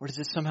 Or does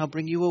it somehow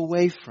bring you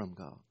away from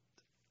God?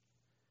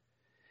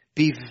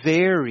 Be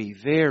very,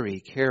 very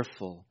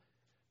careful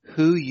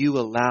who you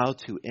allow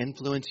to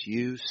influence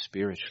you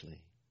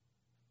spiritually.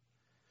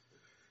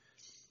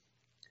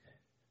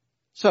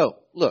 So,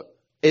 look,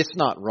 it's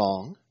not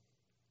wrong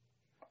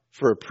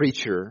for a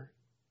preacher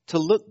to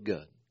look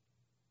good.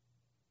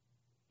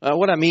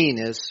 What I mean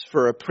is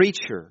for a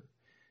preacher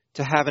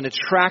to have an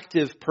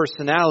attractive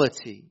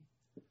personality.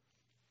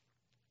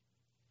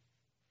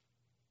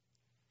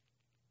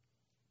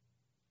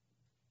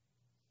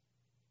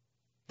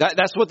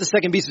 That's what the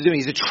second beast is doing.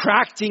 He's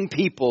attracting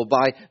people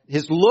by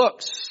his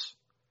looks.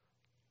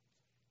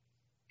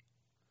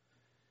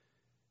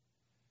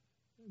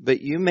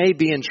 But you may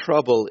be in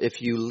trouble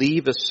if you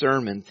leave a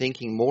sermon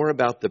thinking more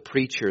about the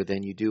preacher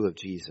than you do of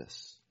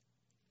Jesus.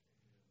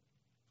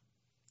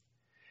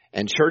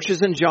 And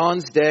churches in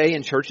John's day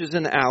and churches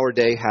in our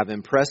day have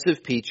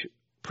impressive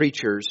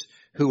preachers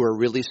who are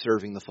really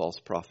serving the false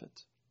prophet.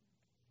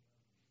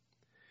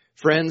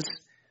 Friends,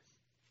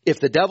 if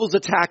the devil's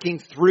attacking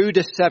through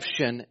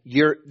deception,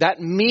 that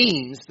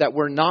means that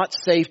we're not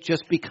safe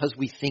just because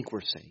we think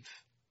we're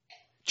safe.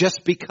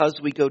 Just because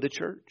we go to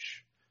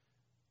church.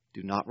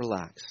 Do not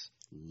relax.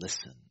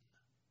 Listen.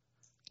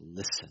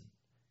 Listen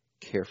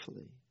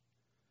carefully.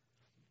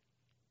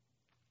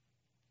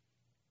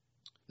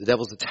 The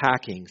devil's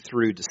attacking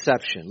through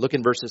deception. Look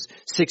in verses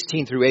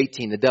 16 through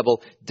 18. The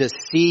devil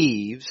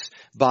deceives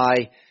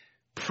by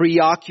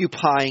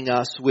preoccupying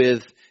us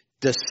with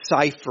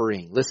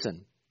deciphering.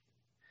 Listen.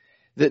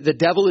 The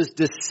devil is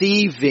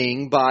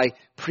deceiving by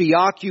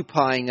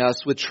preoccupying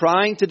us with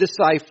trying to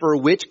decipher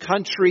which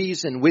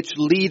countries and which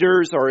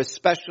leaders are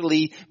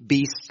especially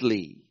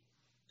beastly.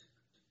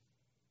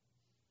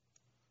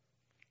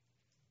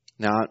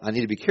 Now, I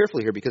need to be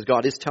careful here because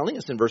God is telling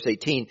us in verse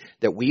 18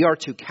 that we are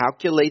to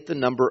calculate the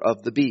number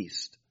of the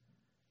beast.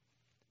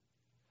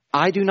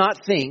 I do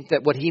not think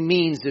that what he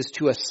means is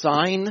to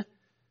assign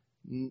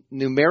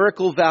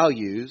numerical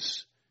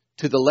values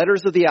to the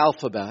letters of the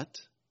alphabet,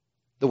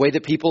 the way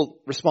that people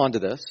respond to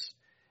this,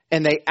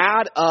 and they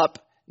add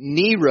up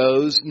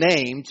Nero's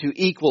name to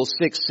equal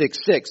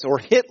 666 or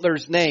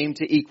Hitler's name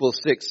to equal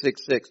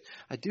 666.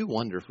 I do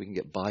wonder if we can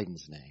get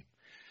Biden's name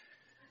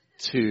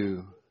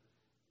to...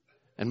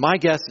 And my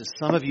guess is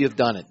some of you have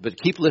done it, but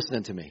keep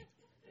listening to me.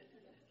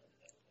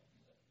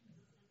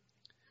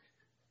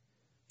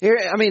 Here,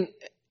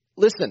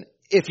 listen,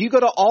 if you go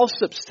to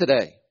Allsup's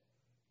today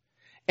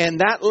and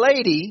that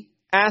lady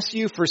asks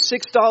you for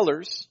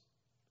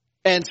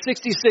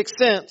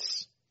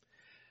 $6.66,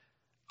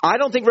 I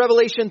don't think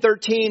Revelation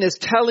 13 is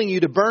telling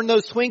you to burn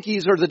those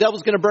Twinkies or the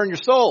devil's going to burn your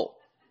soul.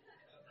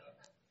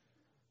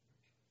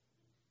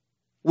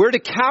 We're to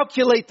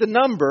calculate the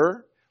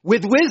number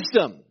with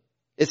wisdom,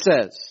 it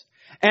says.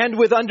 And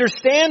with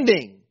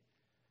understanding.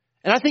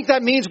 And I think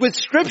that means with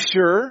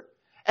Scripture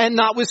and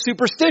not with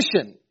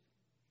superstition.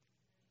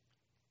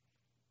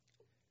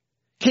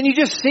 Can you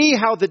just see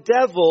how the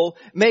devil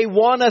may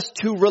want us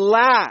to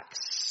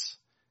relax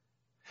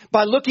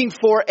by looking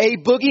for a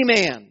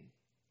boogeyman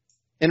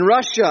in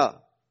Russia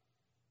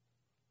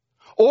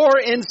or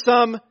in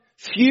some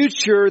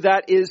future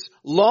that is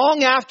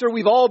long after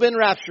we've all been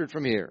raptured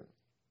from here?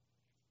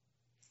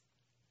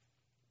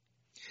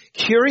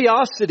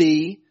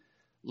 Curiosity,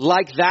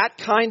 like that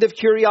kind of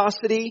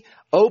curiosity,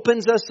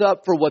 opens us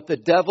up for what the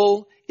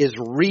devil is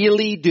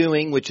really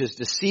doing, which is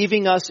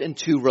deceiving us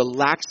into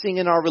relaxing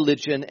in our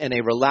religion, and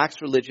a relaxed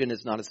religion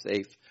is not a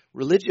safe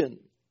religion.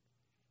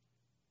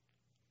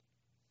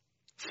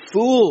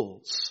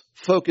 Fools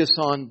focus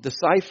on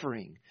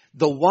deciphering.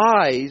 The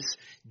wise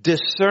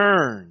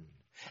discern.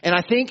 And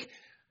I think,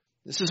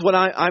 this is what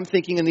I'm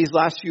thinking in these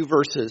last few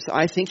verses.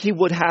 I think he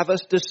would have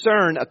us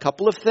discern a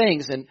couple of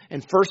things. And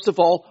first of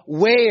all,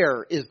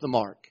 where is the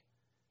mark?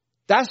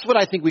 That's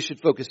what I think we should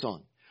focus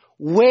on.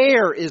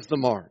 Where is the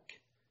mark?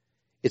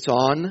 It's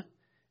on,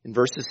 in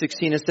verses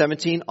 16 and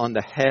 17, on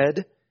the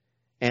head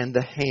and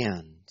the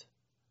hand.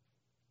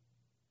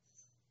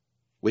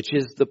 which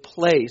is the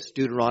place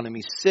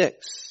Deuteronomy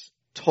 6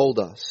 told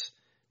us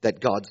that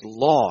God's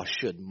law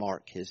should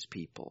mark his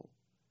people.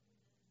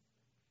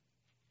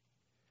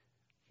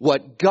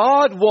 What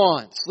God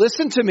wants,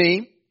 listen to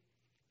me,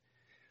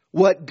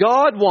 what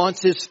God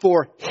wants is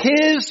for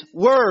his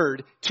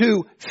word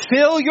to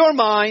fill your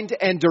mind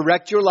and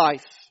direct your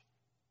life.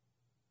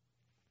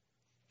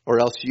 Or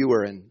else you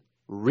are in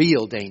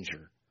real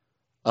danger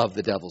of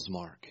the devil's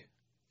mark.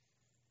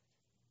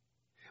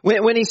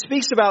 When he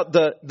speaks about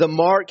the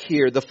mark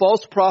here, the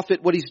false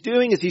prophet, what he's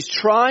doing is he's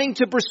trying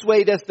to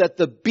persuade us that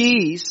the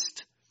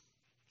beast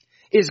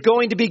is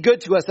going to be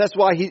good to us. That's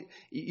why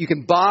you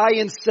can buy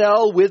and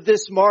sell with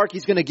this mark.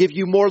 He's going to give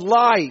you more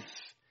life.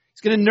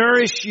 He's going to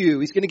nourish you.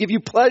 He's going to give you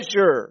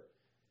pleasure.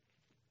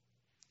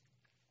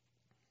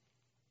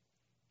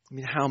 I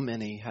mean, how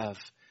many have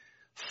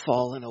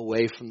fallen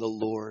away from the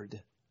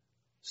Lord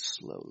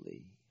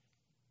slowly,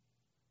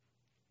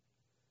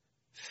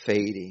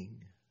 fading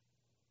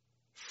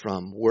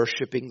from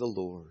worshiping the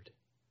Lord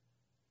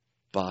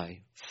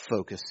by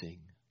focusing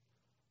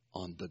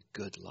on the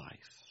good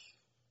life,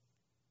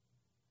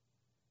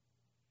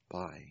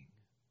 buying,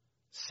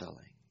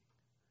 selling,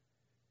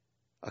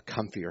 a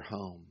comfier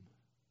home,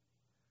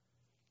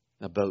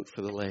 a boat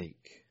for the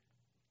lake,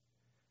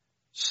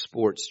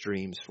 sports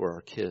dreams for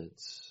our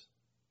kids,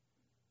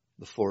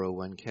 the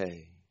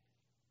 401k.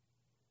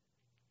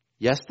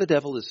 Yes, the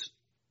devil is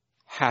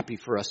happy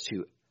for us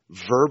to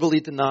verbally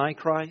deny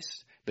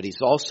Christ, but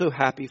he's also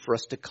happy for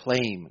us to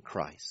claim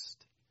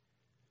Christ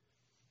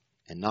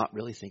and not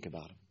really think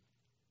about him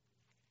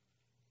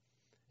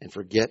and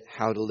forget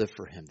how to live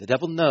for him. The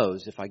devil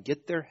knows if I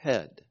get their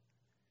head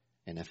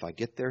and if I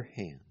get their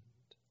hand.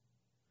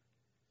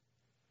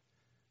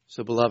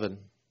 So, beloved,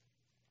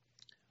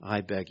 I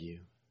beg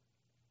you,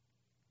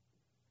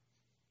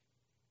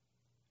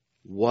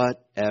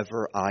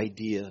 whatever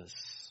ideas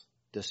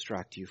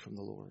distract you from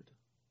the Lord,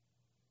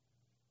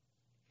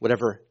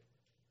 whatever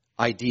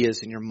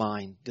ideas in your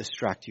mind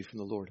distract you from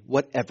the Lord,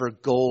 whatever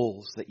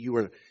goals that you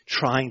are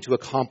trying to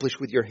accomplish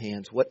with your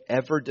hands,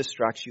 whatever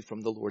distracts you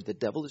from the Lord, the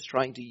devil is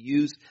trying to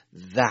use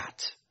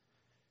that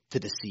to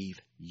deceive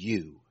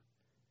you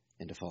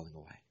into falling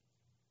away.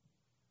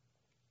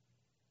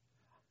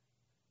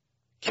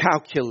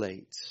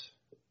 Calculate,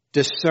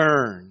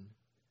 discern,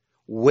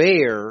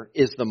 where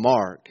is the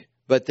mark?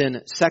 But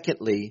then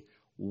secondly,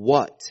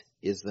 what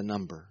is the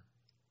number?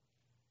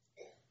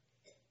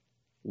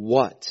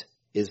 What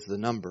is the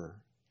number?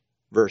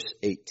 Verse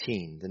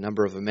 18, the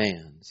number of a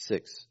man,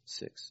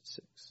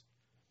 666.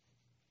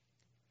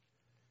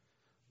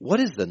 What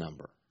is the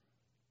number?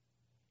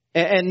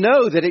 And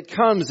know that it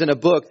comes in a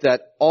book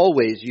that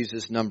always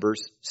uses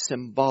numbers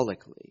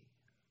symbolically.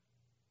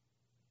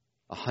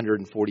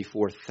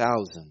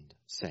 144,000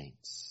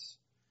 saints,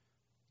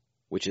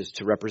 which is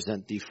to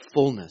represent the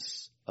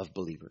fullness of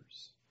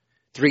believers.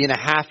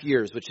 3.5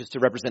 years, which is to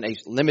represent a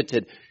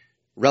limited,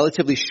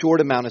 relatively short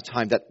amount of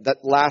time that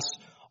lasts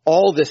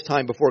all this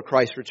time before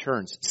Christ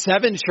returns.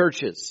 7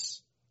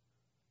 churches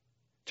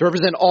to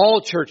represent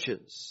all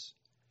churches.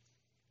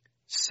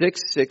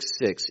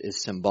 666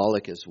 is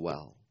symbolic as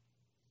well.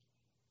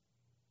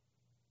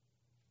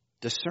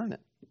 Discern it.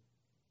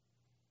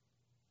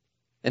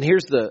 And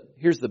here's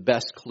the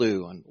best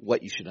clue on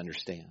what you should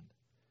understand.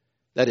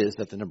 That is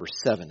that the number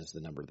 7 is the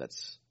number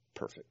that's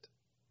perfect.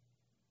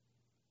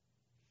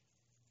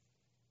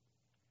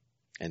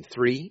 And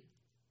 3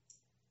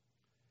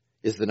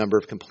 is the number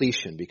of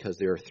completion because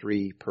there are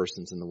 3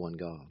 persons in the one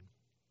God.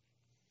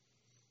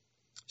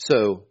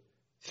 So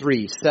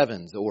 3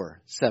 sevens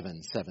or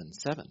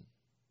 777.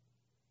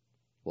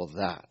 Well,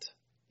 that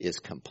is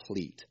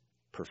complete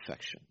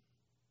perfection.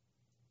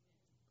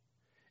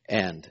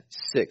 And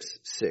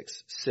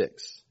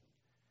 666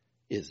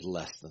 is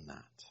less than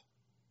that.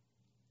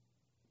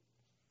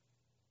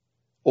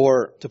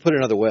 Or to put it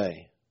another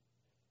way,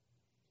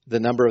 the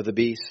number of the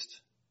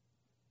beast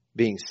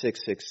being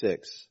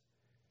 666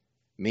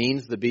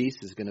 means the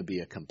beast is going to be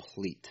a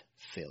complete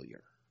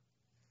failure.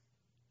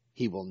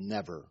 He will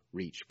never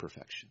reach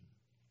perfection.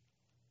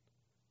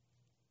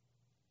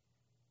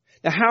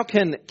 Now, how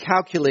can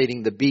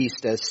calculating the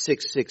beast as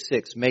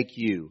 666 make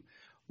you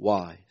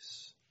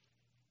wise?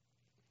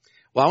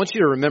 Well, I want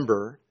you to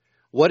remember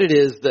what it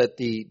is that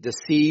the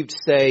deceived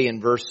say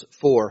in verse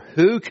 4.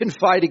 Who can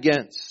fight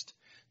against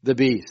the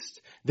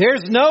beast?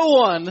 There's no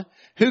one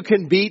who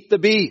can beat the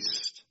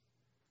beast.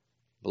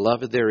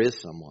 Beloved, there is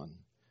someone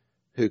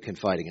who can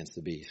fight against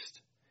the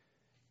beast.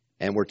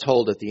 And we're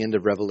told at the end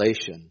of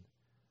Revelation,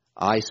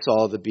 I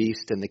saw the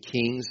beast and the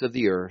kings of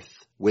the earth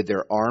with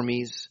their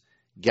armies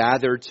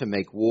gathered to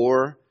make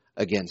war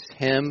against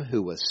him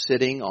who was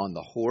sitting on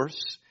the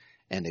horse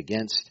and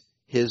against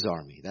his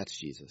army. That's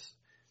Jesus.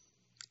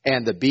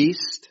 And the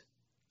beast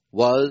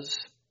was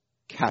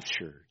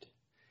captured.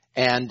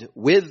 And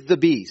with the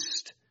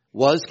beast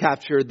was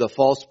captured the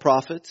false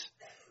prophet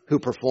who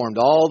performed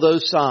all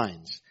those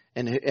signs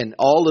and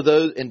all of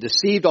those and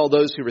deceived all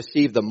those who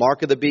received the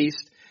mark of the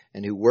beast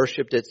and who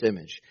worshipped its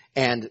image.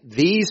 And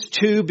these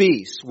 2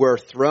 beasts were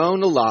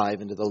thrown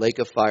alive into the lake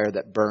of fire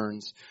that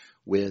burns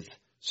with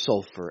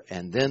sulfur.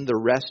 And then the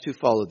rest who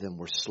followed them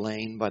were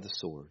slain by the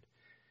sword,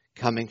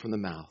 coming from the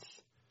mouth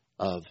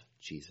of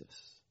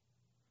Jesus.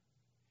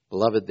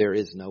 Beloved, there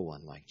is no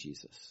one like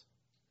Jesus.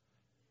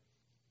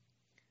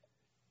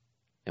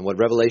 And what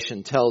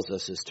Revelation tells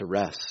us is to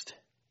rest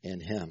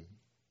in Him.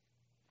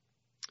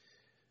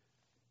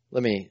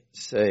 Let me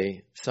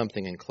say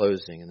something in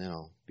closing, and then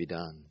I'll be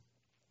done.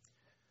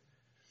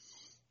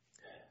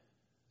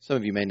 Some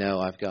of you may know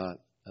I've got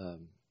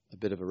a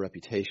bit of a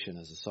reputation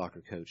as a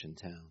soccer coach in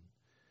town.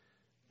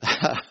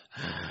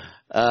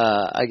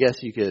 I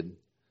guess you could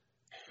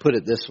put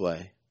it this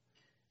way.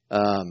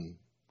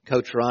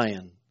 Coach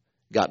Ryan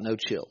got no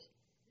chill.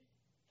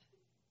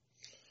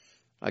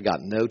 I got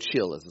no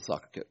chill as a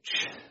soccer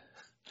coach.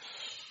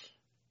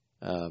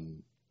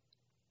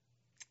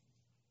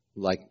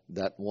 Like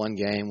that one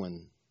game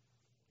when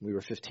we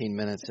were 15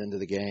 minutes into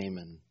the game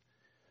and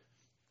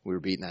we were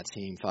beating that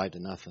team 5-0,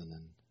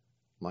 and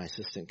my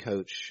assistant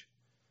coach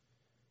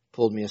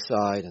pulled me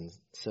aside and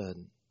said,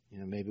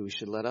 maybe we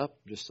should let up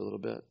just a little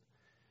bit.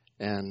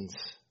 And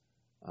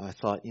I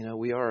thought,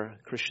 we are a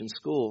Christian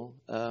school.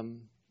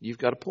 You've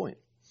got a point.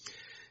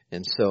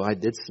 And so I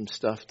did some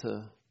stuff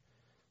to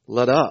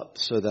let up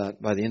so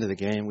that by the end of the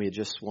game, we had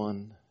just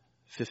won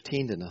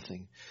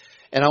 15-0.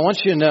 And I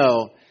want you to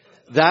know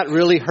that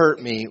really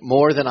hurt me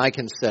more than I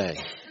can say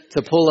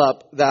to pull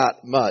up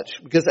that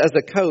much, because as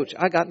a coach,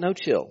 I got no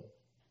chill.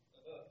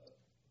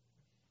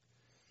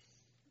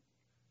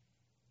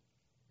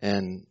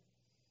 And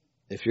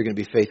if you're going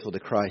to be faithful to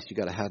Christ, you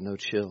got to have no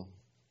chill.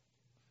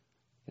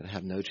 You got to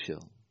have no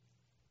chill.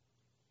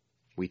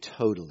 We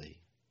totally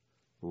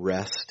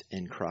rest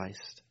in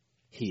Christ.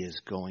 He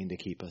is going to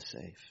keep us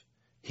safe.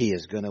 He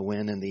is going to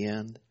win in the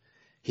end.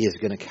 He is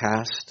going to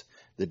cast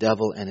the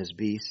devil and his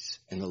beasts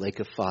in the lake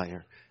of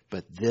fire.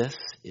 But this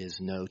is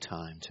no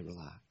time to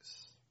relax.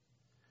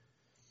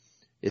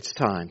 It's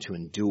time to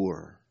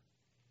endure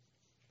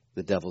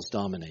the devil's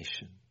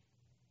domination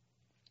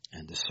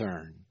and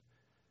discern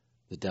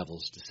the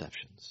devil's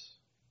deceptions.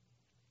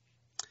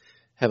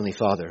 Heavenly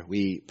Father,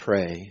 we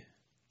pray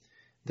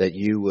that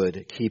you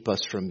would keep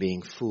us from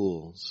being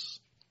fools.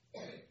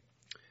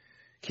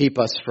 Keep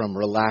us from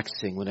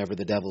relaxing whenever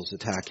the devil's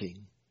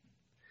attacking.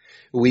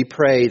 We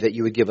pray that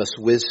you would give us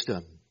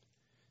wisdom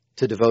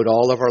to devote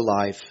all of our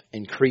life,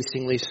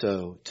 increasingly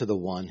so, to the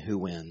one who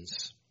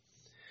wins.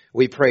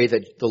 We pray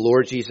that the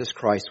Lord Jesus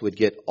Christ would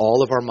get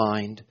all of our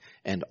mind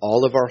and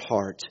all of our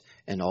heart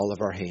and all of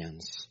our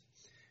hands.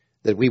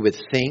 That we would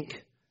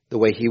think the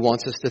way He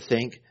wants us to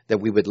think,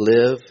 that we would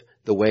live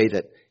the way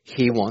that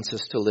He wants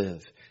us to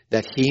live,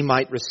 that He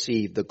might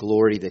receive the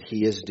glory that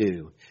He is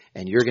due,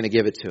 and you're going to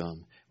give it to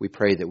Him. We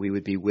pray that we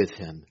would be with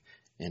Him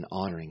and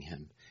honoring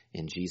Him.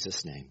 In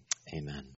Jesus' name, amen.